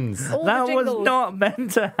the buttons. All that the was jingles. not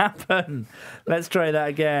meant to happen. Let's try that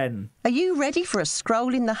again. Are you ready for a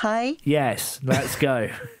scroll in the hay? Yes, let's go.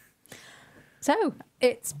 So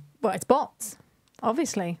it's bots,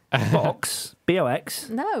 obviously. Box. B-O-X.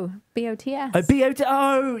 No, BOTS. Oh, B-O-T.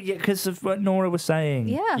 Oh, yeah, because of what Nora was saying.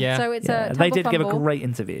 Yeah. Yeah. So it's Yeah, a they did give a tumble-fumble. great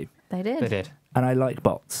interview. They did. They did. And I like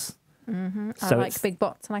bots. I So like it's- big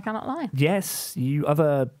bots, and I cannot lie. Yes, you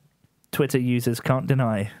other Twitter users can't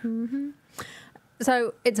deny.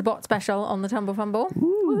 So it's a bot special on the Tumble Fumble.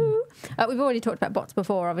 Woohoo. We've already talked about bots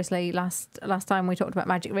before. Obviously, last time we talked about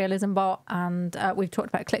Magic Realism Bot, and we've talked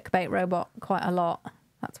about Clickbait Robot quite a lot.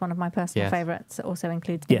 That's one of my personal Yes. favourites. It also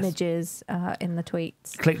includes Yes. images in the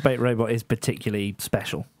tweets. Clickbait Robot is particularly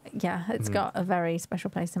special. Yeah, it's got a very special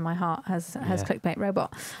place in my heart as Yeah. Clickbait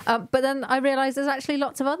Robot. But then I realised there's actually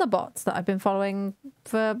lots of other bots that I've been following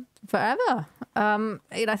for forever.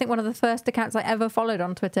 I think one of the first accounts I ever followed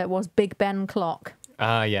on Twitter was Big Ben Clock.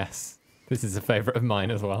 Ah, yes. This is a favourite of mine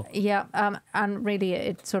as well. Yeah, and really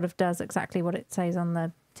it sort of does exactly what it says on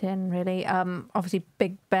the tin, really. Obviously,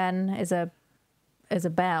 Big Ben is a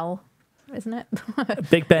bell, isn't it?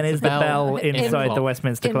 Big Ben is the bell bell inside in- the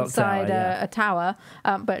Westminster Clock Tower. Inside a tower,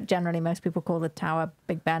 but generally most people call the tower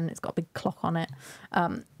Big Ben. It's got a big clock on it,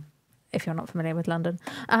 if you're not familiar with London.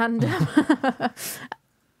 And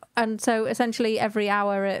and so essentially every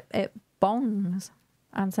hour it bongs,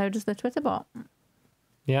 and so does the Twitter bot.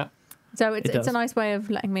 Yeah. So It it's does. a nice way of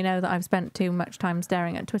letting me know that I've spent too much time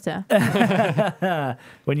staring at Twitter.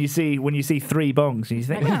 When you see 3 bongs, and you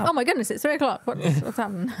think, wow, Oh my goodness, it's 3 o'clock. What's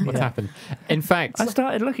happened? What's happened? In fact, I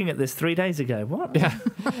started looking at this 3 days ago. What? yeah.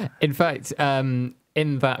 In fact, in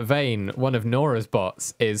that vein, one of Nora's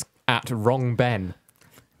bots is at wrong Ben.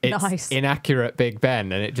 It's Nice. inaccurate Big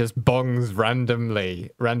Ben, and it just bongs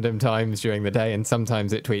random times during the day, and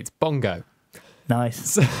sometimes it tweets bongo.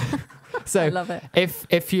 Nice. So I love it.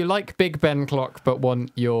 If you like Big Ben clock but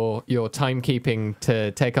want your timekeeping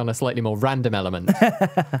to take on a slightly more random element,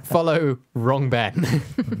 follow wrong Ben.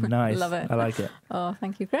 Nice. Love it. I like it. Oh,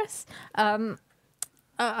 thank you, Chris. So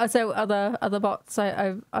other bots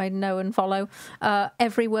I know and follow.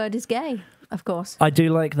 Every word is gay, of course. I do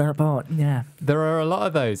like that bot. Yeah. There are a lot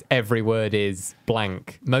of those. Every word is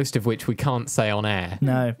blank, most of which we can't say on air.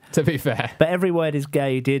 No. To be fair. But Every Word is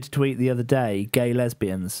Gay did tweet the other day, gay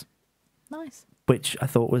lesbians, Nice, which I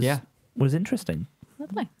thought was Yeah. interesting.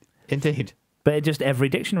 lovely. Indeed. But it just every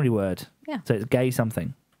dictionary word. Yeah. So it's gay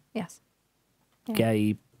something. Yes. Yeah.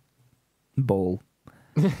 Gay ball.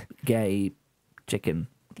 Gay chicken.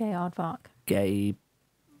 Gay aardvark. Gay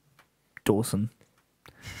Dawson.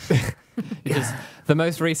 Because the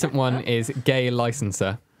most recent one is gay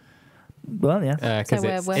licenser. Well, yeah. Because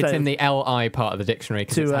So it's So- in the LI part of the dictionary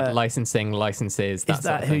because To, it's had licensing, licenses, that Is sort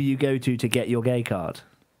that of who thing. you go to get your gay card?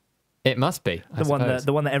 It must be. I The one suppose.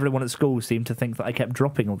 that everyone at school seemed to think that I kept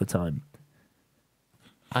dropping all the time.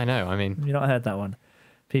 I know. I mean, Have you not heard that one?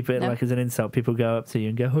 People, No. like as an insult, people go up to you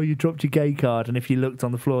and go, "Oh, you dropped your gay card," and if you looked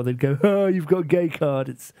on the floor, they'd go, "Oh, you've got a gay card."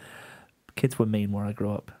 It's kids were mean where I grew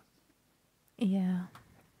up. Yeah.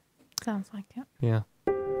 Sounds like it. yeah.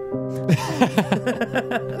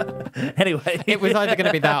 Anyway, It was either going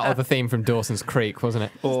to be that or the theme from Dawson's Creek, wasn't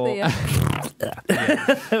it? or The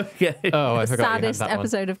Oh, I forgot you had saddest that one.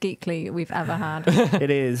 episode of Geekly we've ever had. it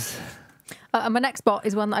is. And my next bot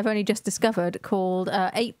is one that I've only just discovered called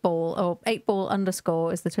 8ball, or 8ball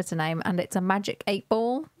 _ is the Twitter name, and it's a magic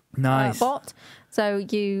 8ball Nice. bot. So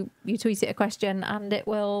you tweet it a question and it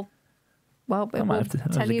will, well, it I might will have to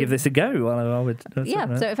tell you. give this a go. While I would.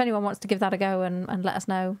 Yeah, so if anyone wants to give that a go and let us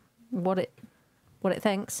know what it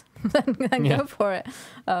thinks, then Yeah. go for it.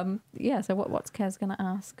 So what's Kez going to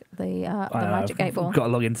ask the magic 8ball? Got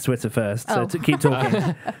to log into Twitter first. So Oh. to keep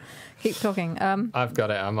talking. Keep talking. I've got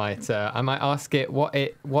it. I might ask it what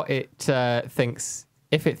it thinks.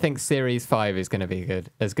 If it thinks Series 5 is going to be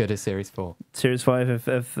as good as Series 4. Series 5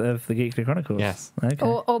 of the Geekly Chronicles. Yes. Okay.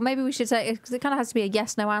 Or maybe we should say, because it kind of has to be a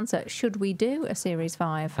yes/no answer. Should we do a Series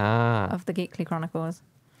 5 of the Geekly Chronicles?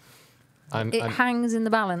 It hangs in the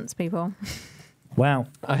balance, people. Wow.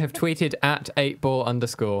 I have tweeted at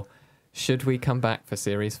 8ball_. Should we come back for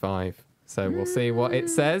Series 5? So we'll see what it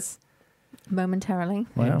says. Momentarily.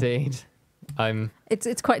 Wow. Indeed.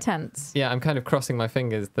 It's quite tense. Yeah, I'm kind of crossing my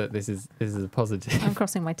fingers that this is a positive. I'm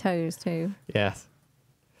crossing my toes too. Yes.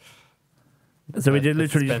 So we're just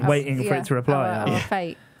literally just suspense. waiting for it to reply. Our, are we? our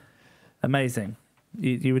fate. Amazing.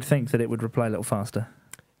 You would think that it would reply a little faster.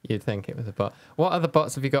 You'd think it was a bot. What other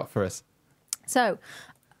bots have you got for us? So,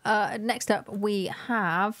 next up we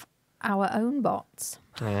have our own bots.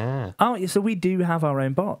 Yeah. Oh, so we do have our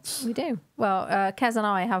own bots. We do. Well, Kez and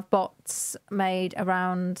I have bots made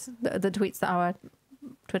around the tweets that our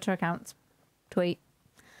Twitter accounts tweet.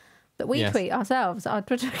 That we Yes. tweet ourselves. Our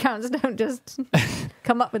Twitter accounts don't just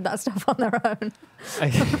come up with that stuff on their own,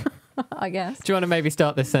 I guess. Do you want to maybe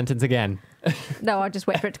start this sentence again? No, I'll just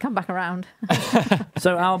wait for it to come back around.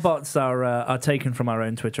 So our bots are taken from our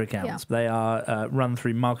own Twitter accounts. Yeah. They are run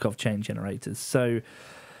through Markov chain generators. So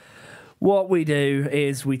what we do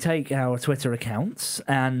is we take our Twitter accounts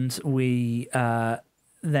and we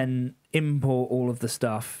then import all of the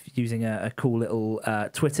stuff using a cool little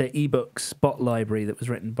Twitter ebooks bot library that was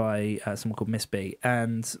written by someone called Miss B.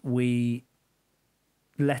 And we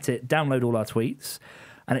let it download all our tweets,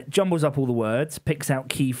 and it jumbles up all the words, picks out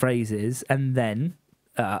key phrases, and then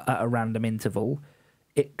at a random interval,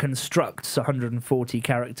 it constructs 140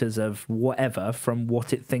 characters of whatever from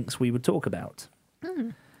what it thinks we would talk about.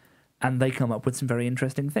 And they come up with some very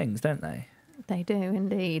interesting things, don't they? They do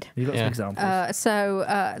indeed. You've got some examples.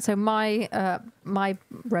 So my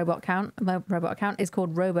robot account is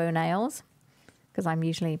called Robo Nails because I'm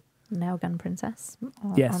usually Nail Gun Princess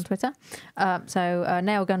on Twitter. So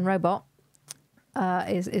Nail Gun Robot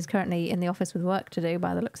is currently in the office with work to do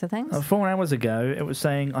by the looks of things. 4 hours ago, it was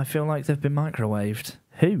saying, I feel like they've been microwaved.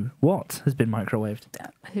 Who? What has been microwaved?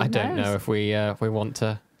 Who I don't know if we want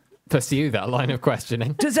to pursue that line of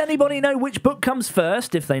questioning. Does anybody know which book comes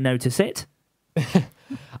first if they notice it?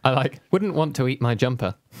 I wouldn't want to eat my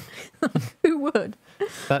jumper. Who would?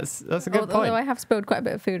 That's a good point. Although I have spilled quite a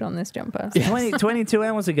bit of food on this jumper. Yes. 22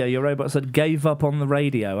 hours ago, your robot said gave up on the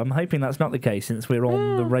radio. I'm hoping that's not the case since we're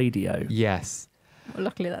on the radio. Yes. Well,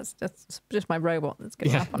 luckily, that's just my robot that's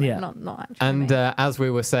going up on it, not actually. And me. as we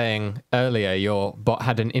were saying earlier, your bot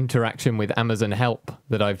had an interaction with Amazon Help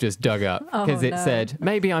that I've just dug up because it said,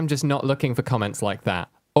 maybe I'm just not looking for comments like that.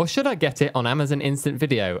 Or should I get it on Amazon Instant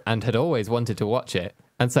Video and had always wanted to watch it?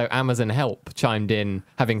 And so Amazon Help chimed in,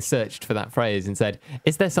 having searched for that phrase, and said,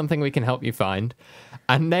 is there something we can help you find?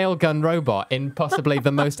 And Nail Gun Robot, in possibly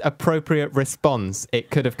the most appropriate response it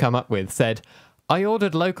could have come up with, said, I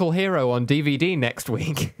ordered Local Hero on DVD next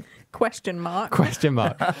week. Question mark.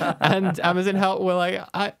 And Amazon Help were like,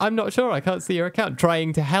 I'm not sure, I can't see your account,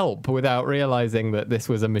 trying to help without realising that this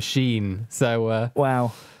was a machine. So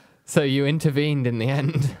wow. So you intervened in the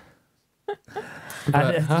end.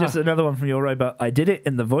 And just another one from your robot. I did it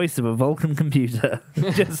in the voice of a Vulcan computer.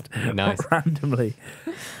 Just nice. Randomly.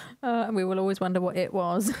 We will always wonder what it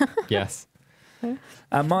was. Yes.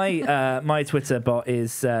 My Twitter bot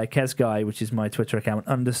is Kezguy, which is my Twitter account,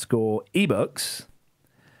 _ebooks.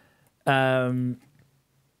 And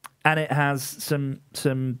it has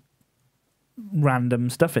some random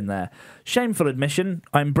stuff in there. Shameful admission,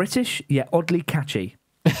 I'm British, yet oddly catchy.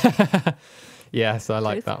 Yes, I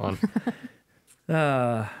like that one.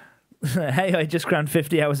 Hey, I just crammed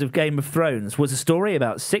 50 hours of Game of Thrones. Was a story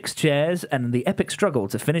about 6 chairs and the epic struggle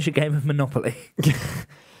to finish a game of Monopoly.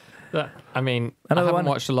 I mean, I haven't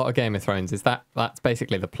watched a lot of Game of Thrones. That's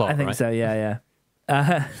basically the plot, I think right? so, yeah.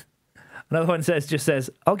 Another one just says,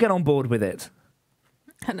 I'll get on board with it.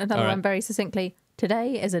 And another one very succinctly,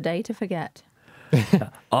 today is a day to forget.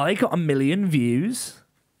 I got 1 million views.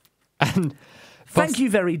 And thank you,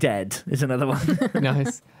 very dead, is another one.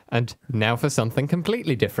 Nice. And now for something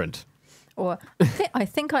completely different. Or I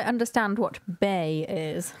think I understand what bay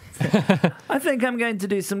is. I think I'm going to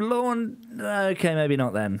do some lawn. Okay, maybe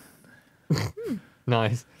not then.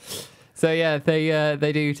 Nice. So yeah,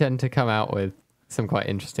 they do tend to come out with some quite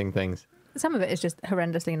interesting things. Some of it is just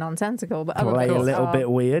horrendously nonsensical, but Play a little bit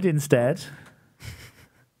weird instead.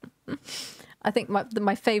 I think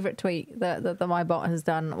my favourite tweet that my bot has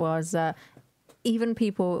done was even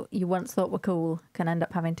people you once thought were cool can end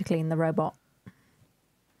up having to clean the robot.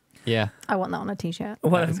 Yeah. I want that on a t-shirt.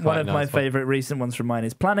 One of my favourite recent ones from mine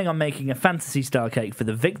is planning on making a fantasy star cake for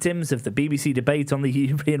the victims of the BBC debate on the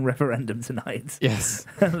European referendum tonight. Yes.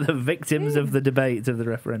 The victims of the debate of the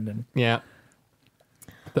referendum. Yeah.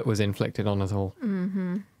 That was inflicted on us all.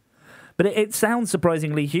 Mm-hmm. But it sounds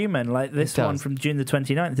surprisingly human, like this one from June the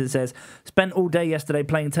 29th. It says, spent all day yesterday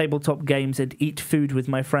playing tabletop games and eat food with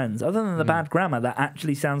my friends. Other than the bad grammar, that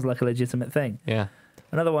actually sounds like a legitimate thing. Yeah.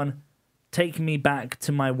 Another one, take me back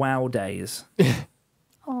to my WoW days.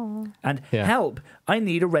 Aww. And help, I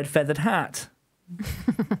need a red feathered hat.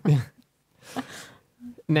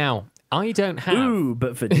 Now, I don't have... Ooh,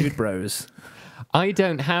 but for dude bros. I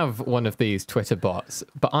don't have one of these Twitter bots,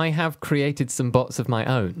 but I have created some bots of my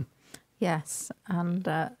own. Yes, and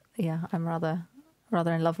I'm rather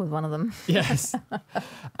in love with one of them. Yes.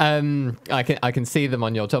 I can see them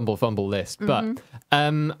on your Tumble Fumble list, but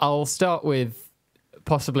I'll start with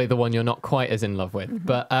possibly the one you're not quite as in love with.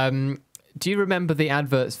 But do you remember the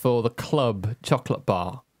adverts for the Club chocolate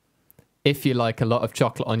bar? If you like a lot of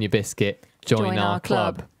chocolate on your biscuit, join our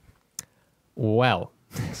club. Well,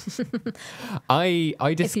 I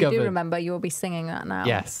discovered... If you do remember, you will be singing that now.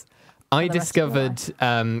 Yes. I discovered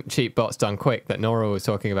Cheap Bots Done Quick that Nora was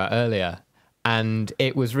talking about earlier, and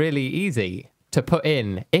it was really easy to put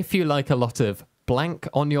in, if you like a lot of blank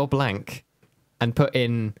on your blank, and put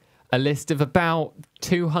in a list of about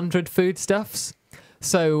 200 foodstuffs.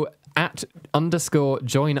 So at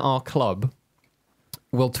 _join our club,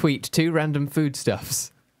 we'll tweet 2 random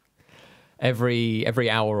foodstuffs every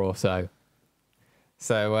hour or so.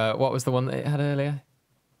 So what was the one that it had earlier?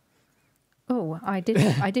 Oh, I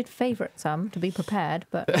did favourite some to be prepared,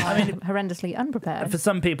 but I'm horrendously unprepared. For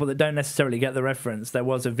some people that don't necessarily get the reference, there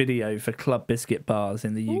was a video for Club biscuit bars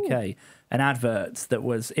in the UK, an advert that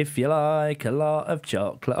was, if you like a lot of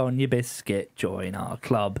chocolate on your biscuit, join our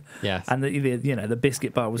club. Yes. And the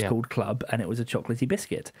biscuit bar was called Club, and it was a chocolatey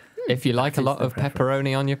biscuit. If you like a lot of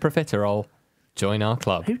pepperoni on your profiterole, join our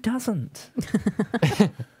club. Who doesn't?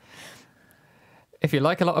 If you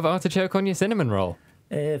like a lot of artichoke on your cinnamon roll.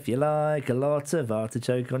 If you like a lot of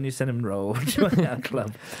artichoke on your cinnamon roll, join our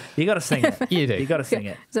club. You got to sing it. You do. You got to sing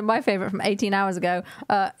it. So my favourite from 18 hours ago,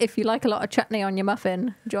 if you like a lot of chutney on your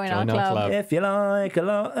muffin, join our club. If you like a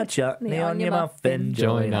lot of chutney on your muffin,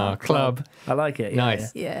 join our club. I like it.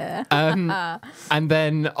 Nice. Yeah. And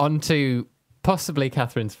then on to possibly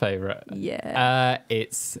Catherine's favourite. Yeah.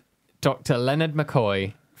 It's Dr. Leonard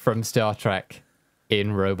McCoy from Star Trek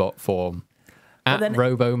in robot form. At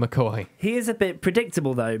Robo McCoy. He is a bit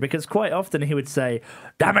predictable, though, because quite often he would say,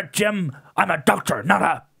 "Damn it, Jim, I'm a doctor, not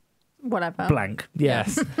a..." Whatever. Blank.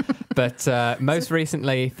 Yes. But most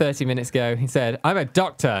recently, 30 minutes ago, he said, "I'm a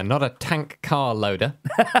doctor, not a tank car loader."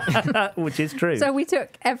 Which is true. So we took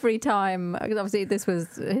every time, because obviously this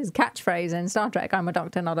was his catchphrase in Star Trek, "I'm a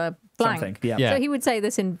doctor, not a blank." Something, yeah. Yeah. So he would say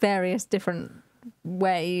this in various different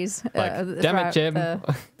ways Like, "Damn it, throughout Jim."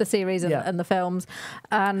 the series and the films.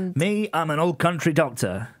 And Me, I'm an old country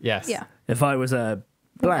doctor. Yes. yeah. If I was a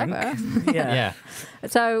blank, Whatever. Yeah.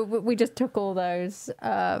 So we just took all those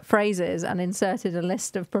phrases and inserted a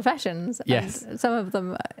list of professions. Yes. And some of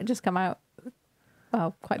them just come out,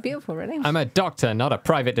 well, quite beautiful, really. I'm a doctor, not a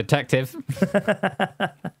private detective.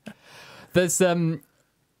 There's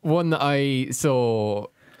one that I saw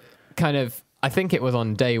kind of, I think it was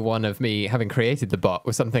on day one of me having created the bot,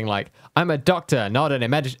 was something like, "I'm a doctor, not an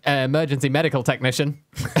emergency medical technician."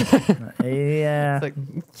 yeah. Like,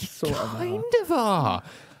 Sort of kind of are.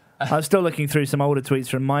 I was still looking through some older tweets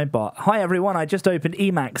from my bot. "Hi, everyone. I just opened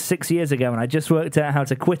Emacs 6 years ago, and I just worked out how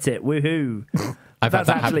to quit it. Woohoo." I've had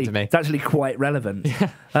that happen to me. It's actually quite relevant.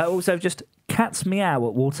 Also, just cats meow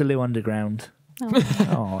at Waterloo Underground.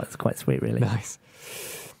 Oh, it's quite sweet, really. Nice.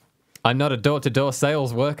 "I'm not a door-to-door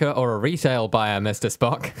sales worker or a retail buyer, Mr.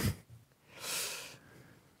 Spock."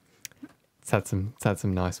 It's had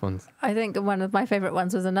some nice ones. I think one of my favourite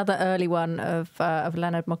ones was another early one of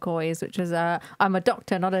Leonard McCoy's, which was, "I'm a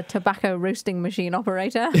doctor, not a tobacco roasting machine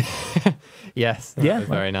operator." Yes. That was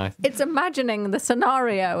very nice. It's imagining the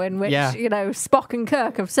scenario in which, Yeah. Spock and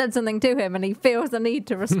Kirk have said something to him and he feels the need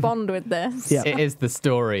to respond with this. Yeah. It is the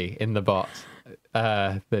story in the bot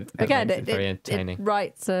that Again, makes it very entertaining. it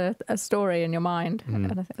writes a story in your mind,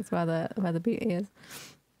 and I think that's where the beauty is.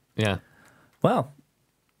 Yeah. Well,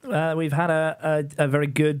 we've had a very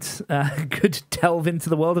good good delve into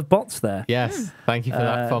the world of bots there. Yes. Thank you for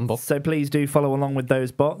that fumble. So please do follow along with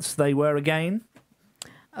those bots. They were again.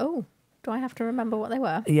 Oh, do I have to remember what they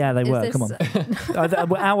were? Yeah, they Is were. this- Come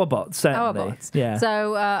on. Our bots, certainly. Our bots. Yeah.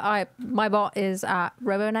 So my bot is at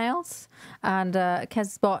RoboNails, and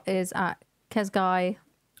Kez's bot is at KezGuy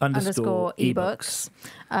 _ ebooks.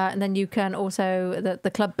 And then you can also,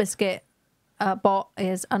 the Club Biscuit bot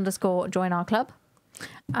is _ join our club.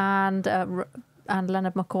 And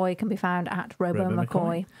Leonard McCoy can be found at Robo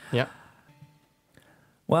McCoy. Yep.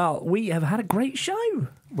 Well, we have had a great show.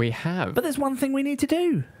 We have. But there's one thing we need to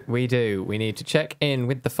do. We do. We need to check in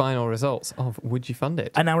with the final results of Would You Fund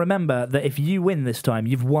It? And now remember that if you win this time,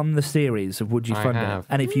 you've won the series of Would You I Fund have. It?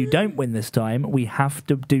 And if you don't win this time, we have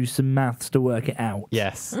to do some maths to work it out.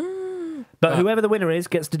 Yes. But whoever the winner is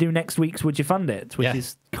gets to do next week's Would You Fund It, which Yeah.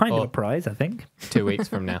 is kind of Or- a prize, I think. 2 weeks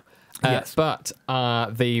from now. Yes. But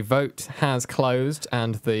the vote has closed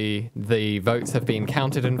and the votes have been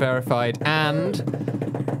counted and verified, and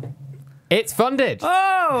it's funded.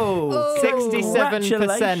 Oh!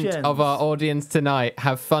 67% of our audience tonight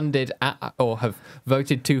have funded or have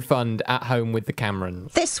voted to fund At Home with the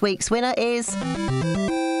Camerons. This week's winner is...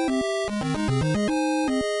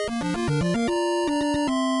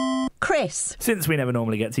 Chris. Since we never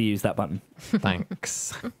normally get to use that button.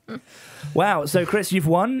 Thanks. Wow, so Chris, you've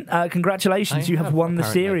won. Congratulations, I you have have, won the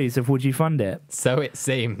apparently. series of Would You Fund It? So it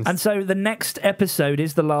seems. And so the next episode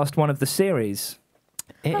is the last one of the series.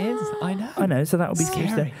 It is. I know. I know, so that'll be Scary.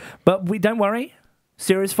 Tuesday. But we don't worry.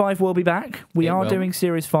 Series 5 will be back. We It are will. doing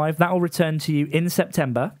Series 5. That will return to you in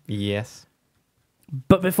September. Yes.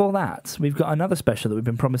 But before that, we've got another special that we've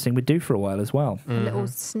been promising we'd do for a while as well. A little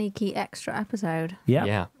sneaky extra episode Yeah.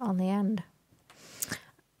 Yeah. on the end.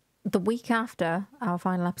 The week after our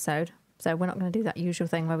final episode, so we're not going to do that usual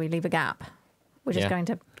thing where we leave a gap. We're just Yeah. going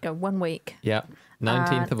to go 1 week. Yeah.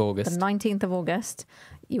 19th of August. The 19th of August,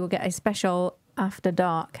 you will get a special After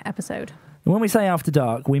Dark episode. And when we say after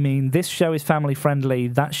dark, we mean this show is family friendly.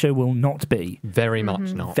 That show will not be. Very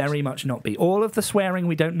much not. Very much not be. All of the swearing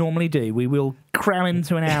we don't normally do, we will cram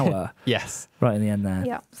into an hour. Yes. Right in the end there.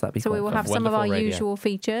 Yeah. So that'd be So quite we will fun. have some of our Wonderful radio. usual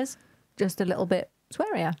features, just a little bit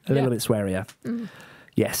swearier. A little bit swearier.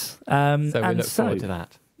 Yes. So we and look forward to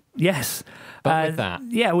that. Yes. But with that.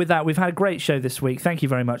 Yeah, with that, we've had a great show this week. Thank you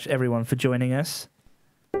very much, everyone, for joining us.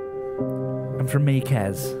 And from me,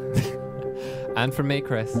 Kez. And from me,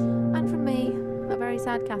 Chris. And from me, a very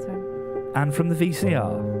sad Catherine. And from the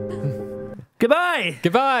VCR. Goodbye.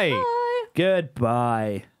 Goodbye.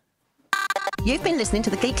 Goodbye. You've been listening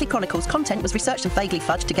to the Geekly Chronicles. Content was researched and vaguely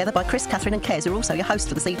fudged together by Chris, Catherine and Kez, who are also your hosts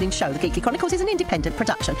for this evening's show. The Geekly Chronicles is an independent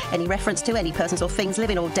production. Any reference to any persons or things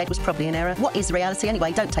living or dead was probably an error. What is reality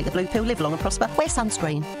anyway? Don't take the blue pill, live long and prosper. Wear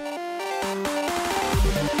sunscreen.